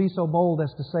 how can you be so bold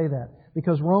as to say that?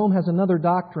 Because Rome has another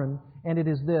doctrine, and it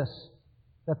is this,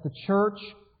 that the Church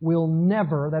will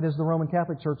never, that is the Roman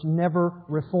Catholic Church, never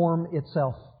reform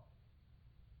itself.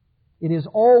 It is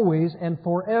always and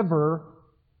forever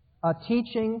a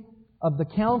teaching of the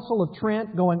Council of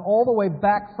Trent, going all the way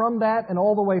back from that and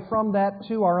all the way from that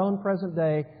to our own present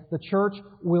day. The Church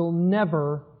will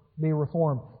never be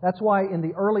reformed. That's why in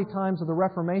the early times of the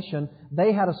Reformation,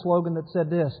 they had a slogan that said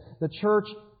this: the Church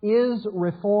is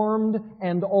reformed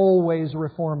and always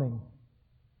reforming.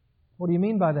 What do you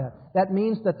mean by that? That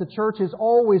means that the Church is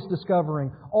always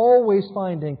discovering, always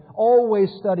finding, always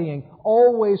studying,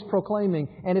 always proclaiming.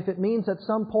 And if it means at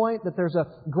some point that there's a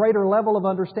greater level of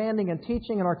understanding and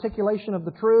teaching and articulation of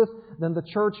the truth, then the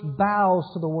Church bows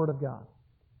to the Word of God.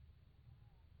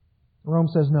 Rome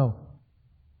says no.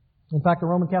 In fact, the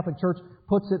Roman Catholic Church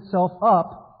puts itself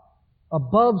up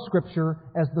above Scripture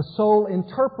as the sole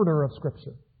interpreter of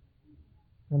Scripture.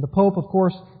 And the Pope, of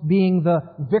course, being the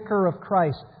vicar of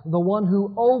Christ, the one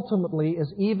who ultimately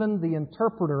is even the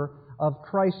interpreter of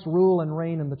Christ's rule and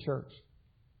reign in the Church.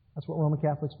 That's what Roman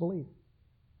Catholics believe.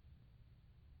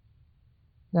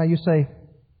 Now you say,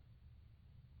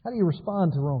 how do you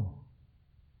respond to Rome?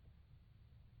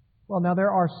 Well, now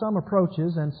there are some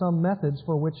approaches and some methods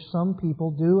for which some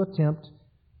people do attempt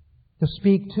to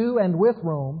speak to and with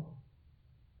Rome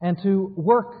and to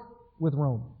work with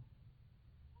Rome.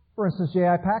 For instance,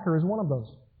 J.I. Packer is one of those.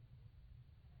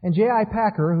 And J.I.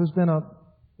 Packer, who's been a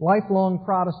lifelong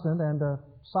Protestant and a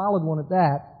solid one at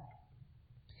that,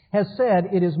 has said,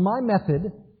 it is my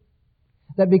method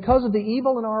that because of the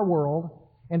evil in our world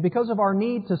and because of our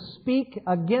need to speak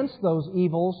against those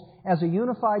evils as a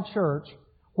unified church,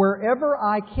 wherever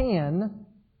I can,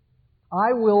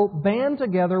 I will band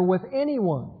together with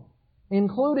anyone,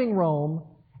 including Rome,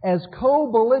 as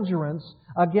co-belligerents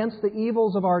against the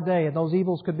evils of our day. And those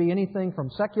evils could be anything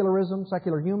from secularism,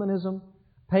 secular humanism,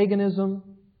 paganism,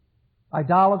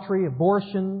 idolatry,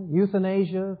 abortion,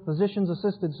 euthanasia,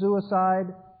 physicians-assisted suicide,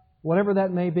 whatever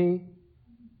that may be.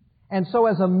 And so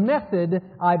as a method,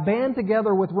 I band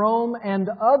together with Rome and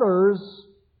others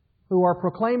who are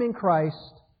proclaiming Christ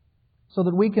so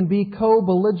that we can be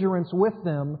co-belligerents with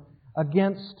them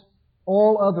against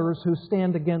all others who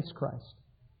stand against Christ.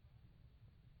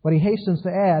 But he hastens to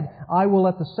add, I will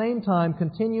at the same time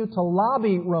continue to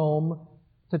lobby Rome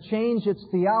to change its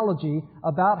theology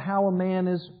about how a man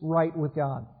is right with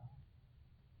God.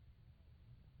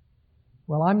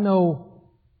 Well, I'm no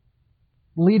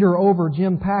leader over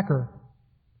Jim Packer,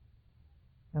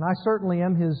 and I certainly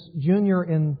am his junior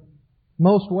in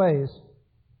most ways,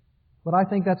 but I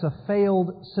think that's a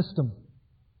failed system.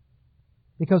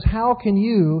 Because how can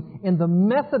you, in the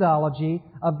methodology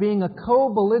of being a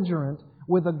co-belligerent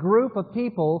with a group of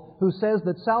people who says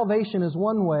that salvation is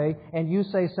one way and you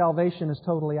say salvation is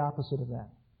totally opposite of that?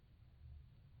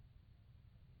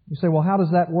 You say, well, how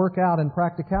does that work out in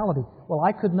practicality? Well,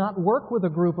 I could not work with a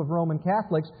group of Roman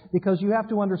Catholics because you have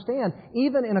to understand,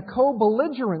 even in a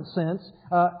co-belligerent sense,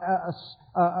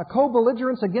 a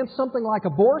co-belligerence against something like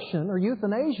abortion or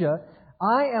euthanasia,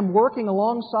 I am working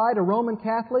alongside a Roman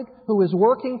Catholic who is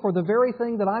working for the very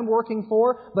thing that I'm working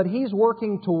for, but he's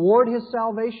working toward his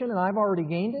salvation and I've already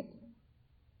gained it.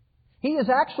 He is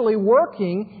actually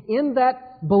working in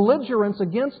that belligerence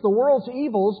against the world's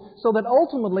evils so that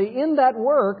ultimately in that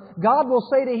work, God will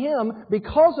say to him,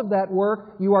 because of that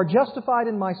work, you are justified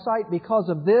in my sight because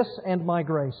of this and my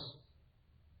grace.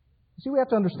 See, we have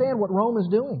to understand what Rome is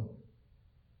doing.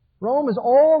 Rome is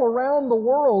all around the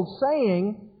world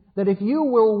saying that if you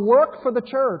will work for the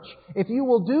church, if you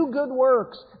will do good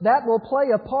works, that will play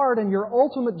a part in your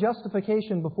ultimate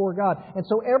justification before God. And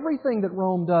so everything that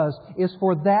Rome does is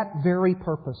for that very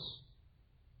purpose.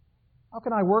 How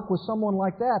can I work with someone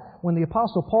like that when the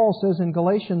Apostle Paul says in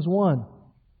Galatians 1,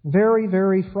 very,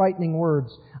 very frightening words,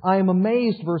 I am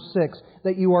amazed, verse 6,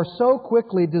 that you are so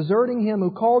quickly deserting Him who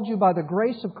called you by the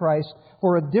grace of Christ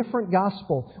for a different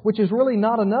gospel, which is really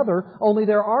not another, only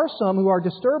there are some who are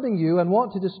disturbing you and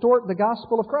want to distort the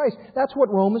gospel of Christ. That's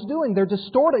what Rome is doing. They're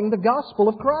distorting the gospel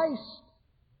of Christ.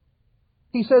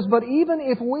 He says, but even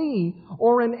if we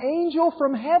or an angel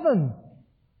from heaven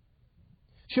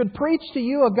should preach to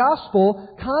you a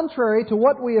gospel contrary to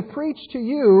what we have preached to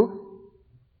you,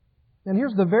 and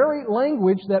here's the very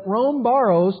language that Rome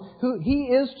borrows, he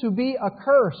is to be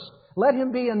accursed. Let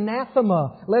him be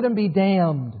anathema. Let him be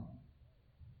damned.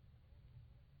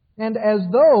 And as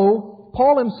though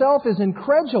Paul himself is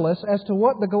incredulous as to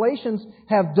what the Galatians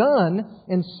have done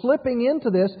in slipping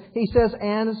into this, he says,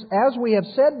 as we have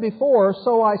said before,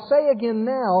 so I say again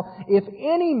now, if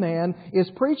any man is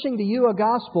preaching to you a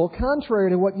gospel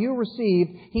contrary to what you received,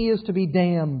 he is to be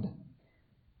damned.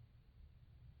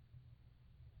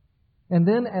 And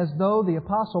then, as though the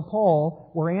Apostle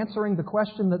Paul were answering the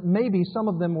question that maybe some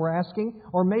of them were asking,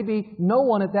 or maybe no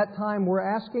one at that time were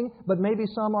asking, but maybe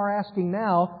some are asking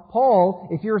now, Paul,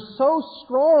 if you're so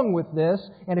strong with this,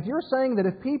 and if you're saying that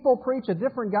if people preach a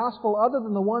different gospel other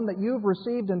than the one that you've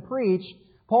received and preached,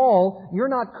 Paul, you're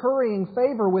not currying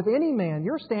favor with any man.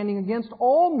 You're standing against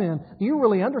all men. Do you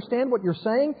really understand what you're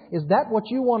saying? Is that what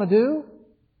you want to do?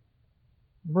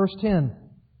 Verse 10.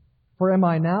 For am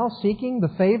I now seeking the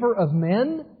favor of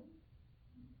men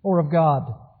or of God?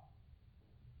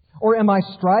 Or am I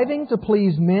striving to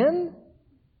please men?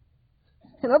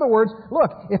 In other words,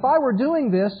 look, if I were doing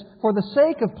this for the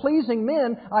sake of pleasing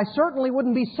men, I certainly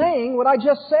wouldn't be saying what I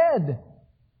just said.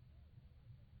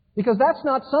 Because that's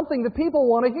not something that people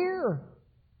want to hear.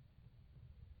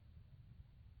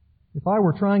 If I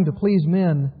were trying to please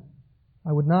men,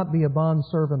 I would not be a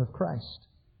bondservant of Christ.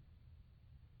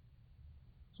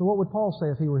 So what would Paul say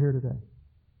if he were here today?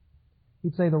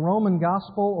 He'd say the Roman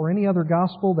gospel or any other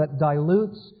gospel that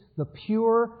dilutes the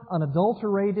pure,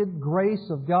 unadulterated grace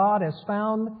of God as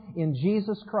found in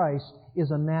Jesus Christ is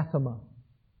anathema.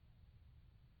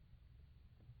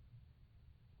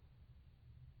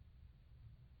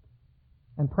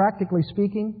 and practically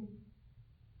speaking,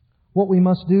 what we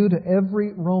must do to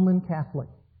every Roman Catholic,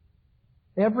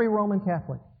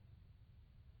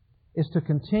 is to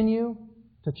continue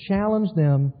to challenge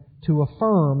them to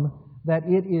affirm that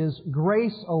it is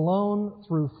grace alone,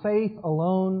 through faith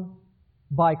alone,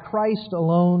 by Christ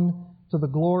alone, to the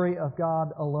glory of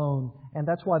God alone. And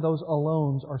that's why those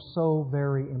alones are so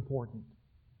very important.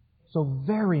 So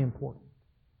very important.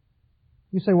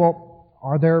 You say, well,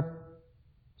 are there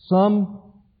some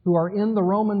who are in the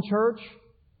Roman Church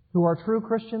who are true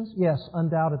Christians? Yes,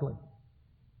 undoubtedly.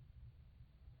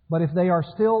 But if they are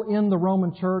still in the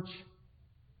Roman Church,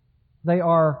 they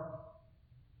are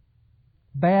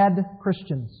bad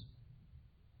Christians.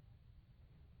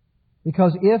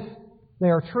 Because if they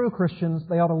are true Christians,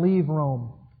 they ought to leave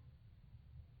Rome.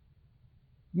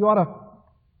 You ought to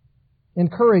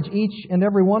encourage each and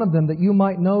every one of them that you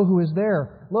might know who is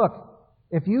there. Look,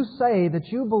 if you say that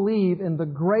you believe in the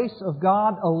grace of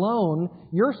God alone,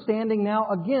 you're standing now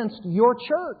against your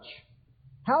church.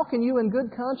 How can you in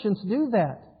good conscience do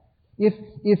that?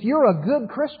 If you're a good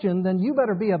Christian, then you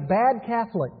better be a bad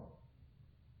Catholic.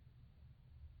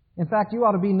 In fact, you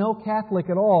ought to be no Catholic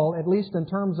at all, at least in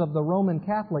terms of the Roman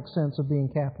Catholic sense of being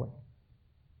Catholic.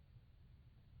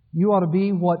 You ought to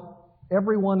be what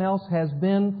everyone else has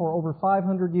been for over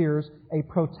 500 years, a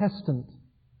Protestant.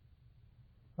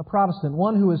 A Protestant,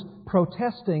 one who is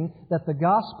protesting that the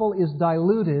gospel is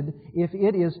diluted if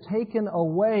it is taken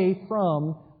away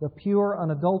from the pure,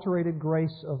 unadulterated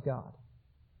grace of God.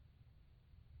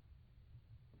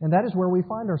 And that is where we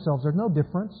find ourselves. There's no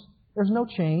difference. There's no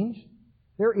change.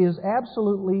 There is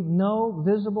absolutely no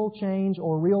visible change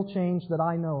or real change that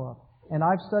I know of. And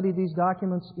I've studied these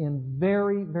documents in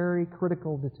very, very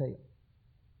critical detail.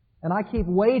 And I keep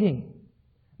waiting,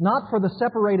 not for the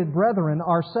separated brethren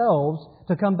ourselves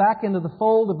to come back into the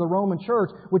fold of the Roman Church,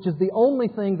 which is the only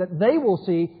thing that they will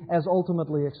see as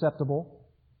ultimately acceptable.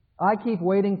 I keep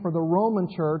waiting for the Roman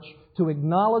Church to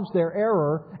acknowledge their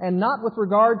error, and not with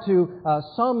regard to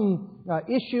some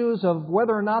issues of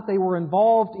whether or not they were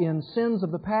involved in sins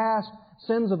of the past,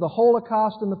 sins of the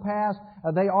Holocaust in the past.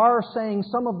 They are saying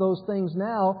some of those things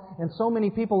now, and so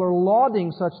many people are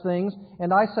lauding such things.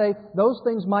 And I say, those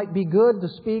things might be good to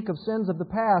speak of sins of the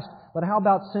past, but how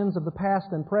about sins of the past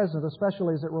and present,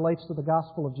 especially as it relates to the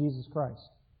gospel of Jesus Christ?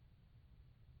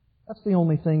 That's the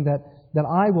only thing that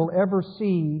I will ever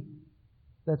see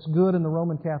that's good in the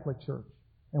Roman Catholic Church.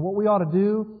 And what we ought to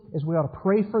do is we ought to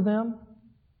pray for them,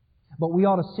 but we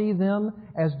ought to see them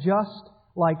as just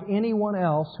like anyone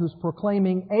else who's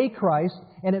proclaiming a Christ,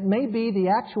 and it may be the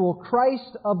actual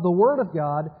Christ of the Word of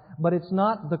God, but it's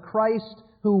not the Christ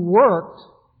who worked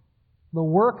the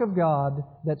work of God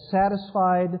that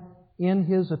satisfied in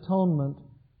His atonement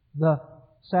the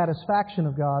satisfaction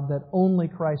of God that only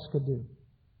Christ could do.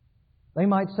 They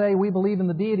might say, we believe in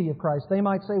the deity of Christ. They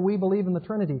might say, we believe in the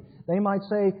Trinity. They might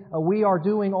say, we are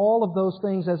doing all of those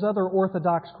things as other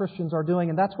Orthodox Christians are doing,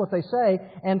 and that's what they say.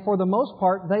 And for the most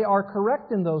part, they are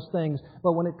correct in those things.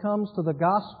 But when it comes to the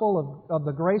gospel of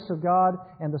the grace of God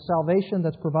and the salvation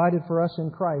that's provided for us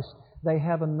in Christ, they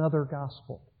have another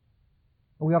gospel.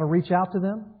 We ought to reach out to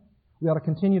them. We ought to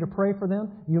continue to pray for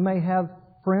them. You may have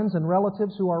friends and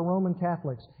relatives who are Roman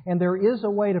Catholics. And there is a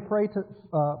way to pray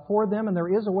for them, and there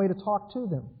is a way to talk to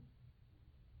them.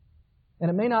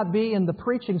 And it may not be in the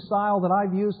preaching style that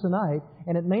I've used tonight,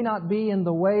 and it may not be in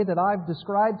the way that I've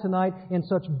described tonight in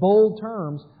such bold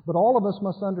terms, but all of us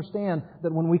must understand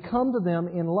that when we come to them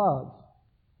in love,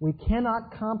 we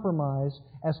cannot compromise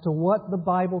as to what the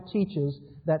Bible teaches,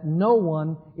 that no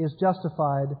one is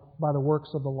justified by the works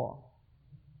of the law.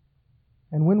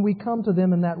 And when we come to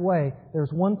them in that way,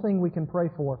 there's one thing we can pray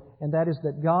for, and that is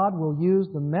that God will use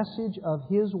the message of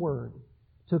His Word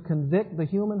to convict the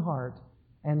human heart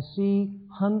and see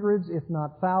hundreds, if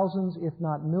not thousands, if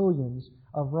not millions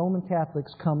of Roman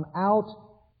Catholics come out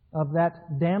of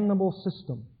that damnable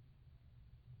system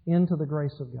into the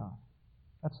grace of God.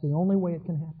 That's the only way it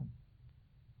can happen.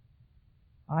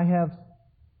 I have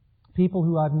people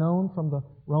who I've known from the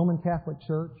Roman Catholic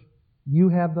Church. You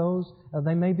have those.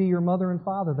 They may be your mother and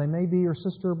father. They may be your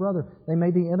sister or brother. They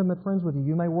may be intimate friends with you.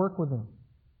 You may work with them.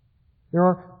 There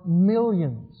are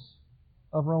millions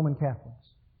of Roman Catholics.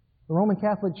 The Roman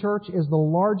Catholic Church is the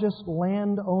largest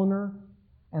landowner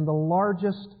and the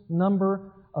largest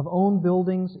number of owned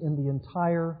buildings in the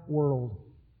entire world.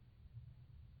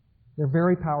 They're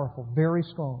very powerful, very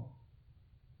strong.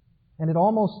 And it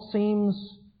almost seems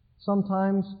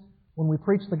sometimes when we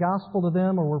preach the gospel to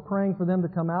them or we're praying for them to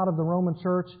come out of the Roman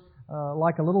Church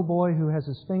like a little boy who has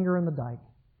his finger in the dike.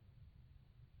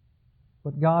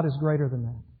 But God is greater than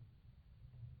that.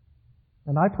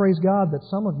 And I praise God that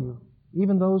some of you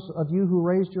even those of you who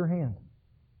raised your hand,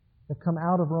 have come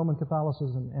out of Roman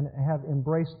Catholicism and have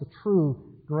embraced the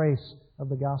true grace of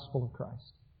the gospel of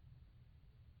Christ.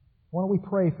 Why don't we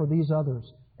pray for these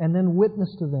others and then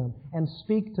witness to them and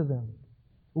speak to them?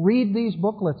 Read these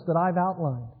booklets that I've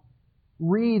outlined.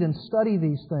 Read and study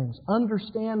these things.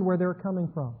 Understand where they're coming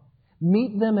from.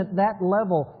 Meet them at that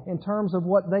level in terms of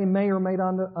what they may or may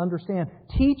not understand.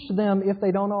 Teach them, if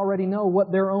they don't already know,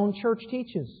 what their own church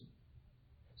teaches.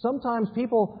 Sometimes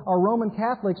people are Roman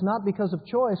Catholics not because of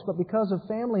choice, but because of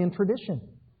family and tradition.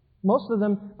 Most of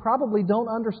them probably don't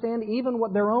understand even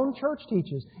what their own church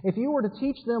teaches. If you were to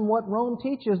teach them what Rome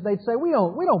teaches, they'd say, we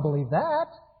don't believe that.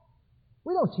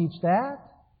 We don't teach that.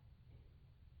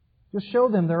 Just show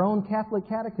them their own Catholic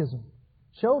catechism.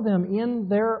 Show them in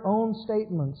their own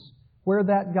statements where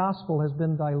that gospel has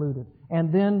been diluted.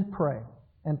 And then pray.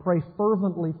 And pray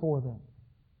fervently for them.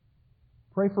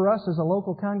 Pray for us as a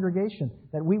local congregation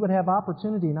that we would have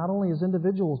opportunity, not only as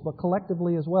individuals, but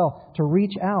collectively as well, to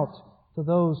reach out to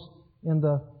those in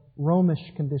the Romish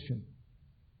condition,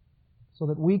 so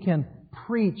that we can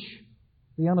preach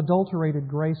the unadulterated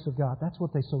grace of God. That's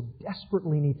what they so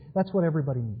desperately need. That's what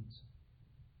everybody needs.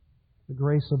 The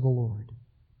grace of the Lord.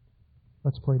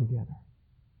 Let's pray together.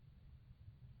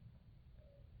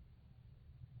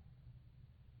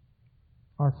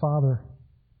 Our Father,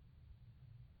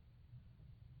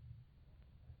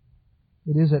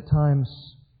 it is at times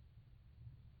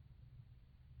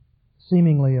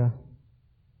seemingly a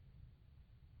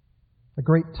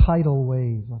great tidal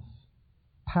wave of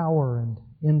power and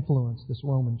influence, this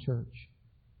Roman Church.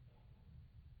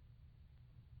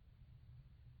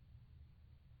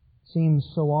 It seems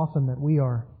so often that we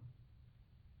are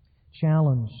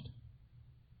challenged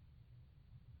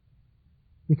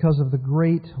because of the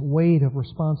great weight of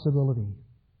responsibility.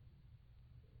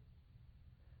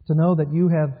 To know that you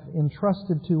have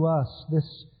entrusted to us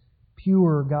this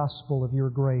pure gospel of your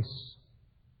grace.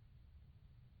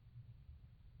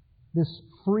 This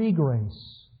free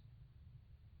grace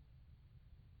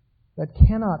that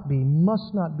cannot be,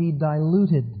 must not be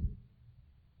diluted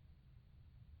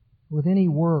with any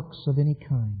works of any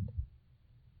kind.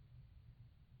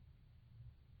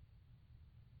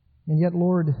 And yet,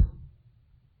 Lord,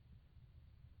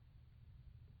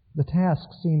 the task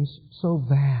seems so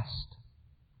vast.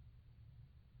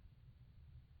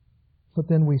 But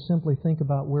then we simply think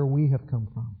about where we have come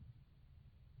from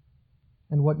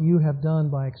and what you have done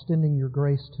by extending your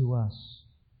grace to us.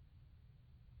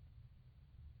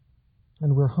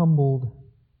 And we're humbled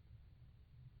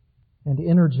and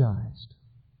energized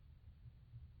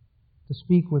to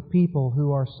speak with people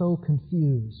who are so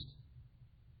confused.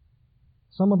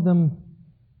 Some of them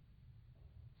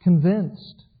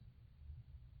convinced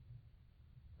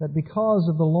that because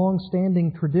of the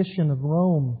long-standing tradition of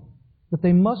Rome, that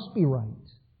they must be right.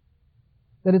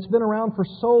 That it's been around for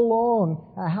so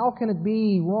long. How can it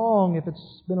be wrong if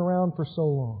it's been around for so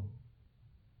long?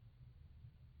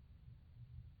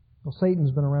 Well,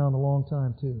 Satan's been around a long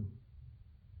time too.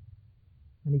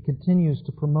 And he continues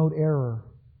to promote error.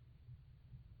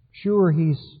 Sure,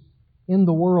 he's in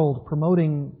the world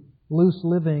promoting loose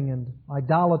living and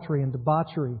idolatry and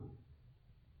debauchery,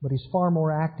 but he's far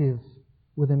more active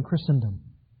within Christendom,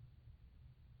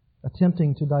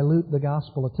 attempting to dilute the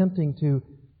gospel, attempting to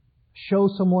show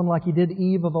someone like he did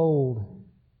Eve of old,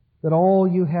 that all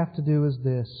you have to do is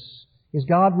this. Is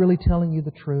God really telling you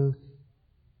the truth?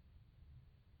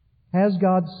 Has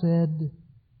God said,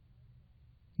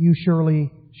 you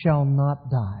surely shall not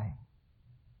die?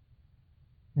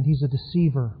 And he's a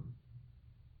deceiver.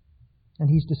 And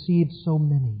he's deceived so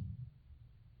many.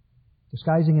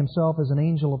 Disguising himself as an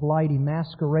angel of light, he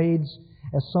masquerades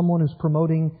as someone who's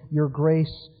promoting your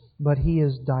grace, but he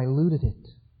has diluted it.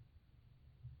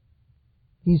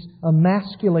 He's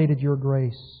emasculated your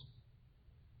grace.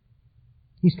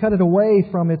 He's cut it away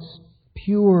from its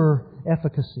pure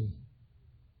efficacy.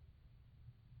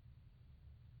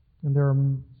 And there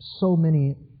are so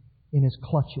many in his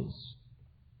clutches.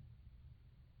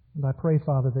 And I pray,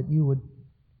 Father, that you would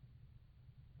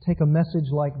take a message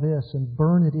like this and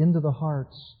burn it into the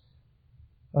hearts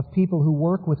of people who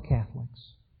work with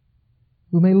Catholics,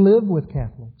 who may live with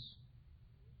Catholics,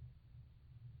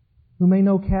 who may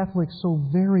know Catholics so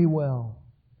very well.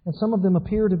 And some of them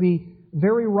appear to be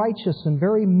very righteous and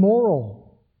very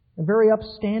moral and very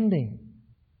upstanding.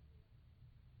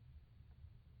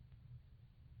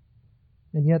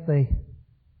 And yet they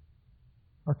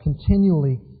are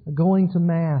continually going to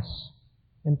Mass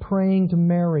and praying to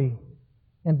Mary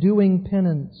and doing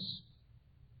penance,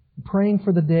 and praying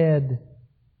for the dead,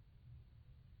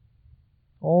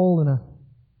 all in a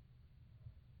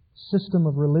system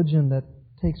of religion that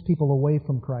takes people away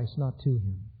from Christ, not to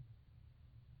Him.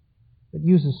 That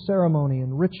uses ceremony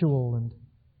and ritual and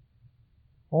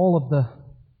all of the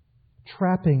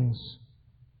trappings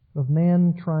of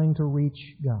man trying to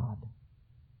reach God.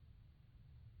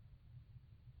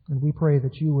 And we pray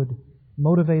that You would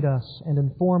motivate us and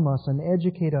inform us and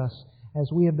educate us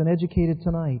as we have been educated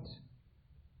tonight,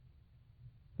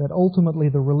 that ultimately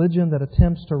the religion that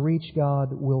attempts to reach God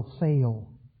will fail.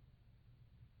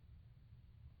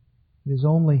 It is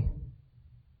only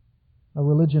a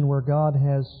religion where God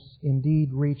has indeed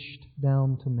reached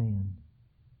down to man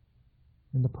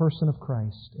in the person of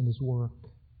Christ and His work.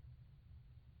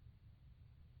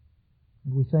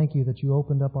 And we thank You that You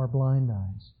opened up our blind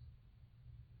eyes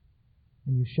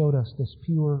and You showed us this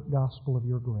pure gospel of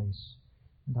Your grace.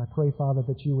 And I pray, Father,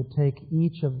 that You would take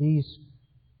each of these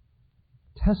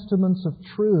testaments of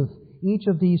truth, each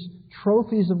of these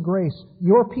trophies of grace,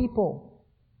 Your people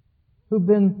who've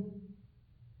been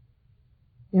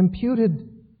imputed,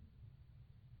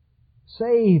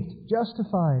 saved,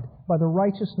 justified by the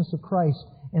righteousness of Christ,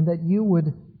 and that You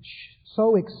would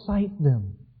so excite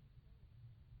them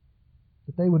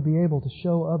that they would be able to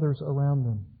show others around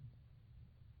them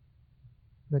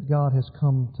that God has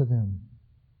come to them.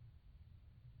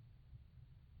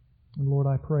 And Lord,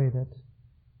 I pray that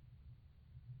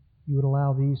You would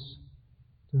allow these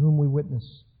to whom we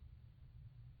witness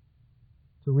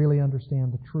to really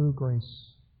understand the true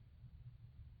grace.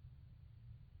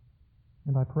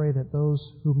 And I pray that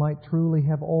those who might truly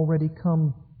have already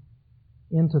come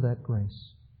into that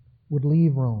grace would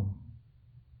leave Rome,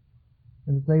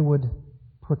 and that they would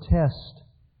protest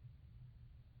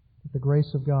that the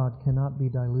grace of God cannot be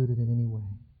diluted in any way.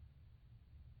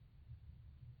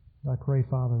 And I pray,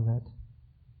 Father, that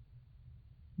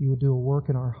You would do a work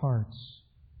in our hearts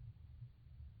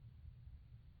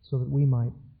so that we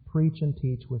might preach and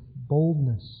teach with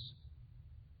boldness,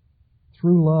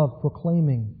 through love,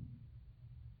 proclaiming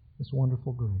this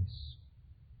wonderful grace.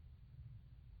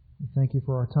 We thank You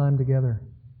for our time together.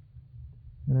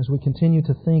 And as we continue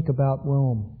to think about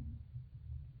Rome,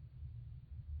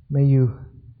 may You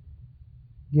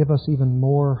give us even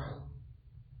more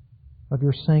of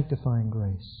Your sanctifying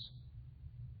grace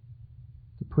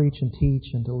to preach and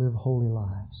teach and to live holy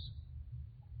lives.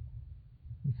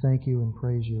 We thank You and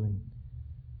praise You in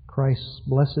Christ's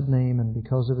blessed name and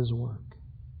because of His work.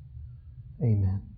 Amen.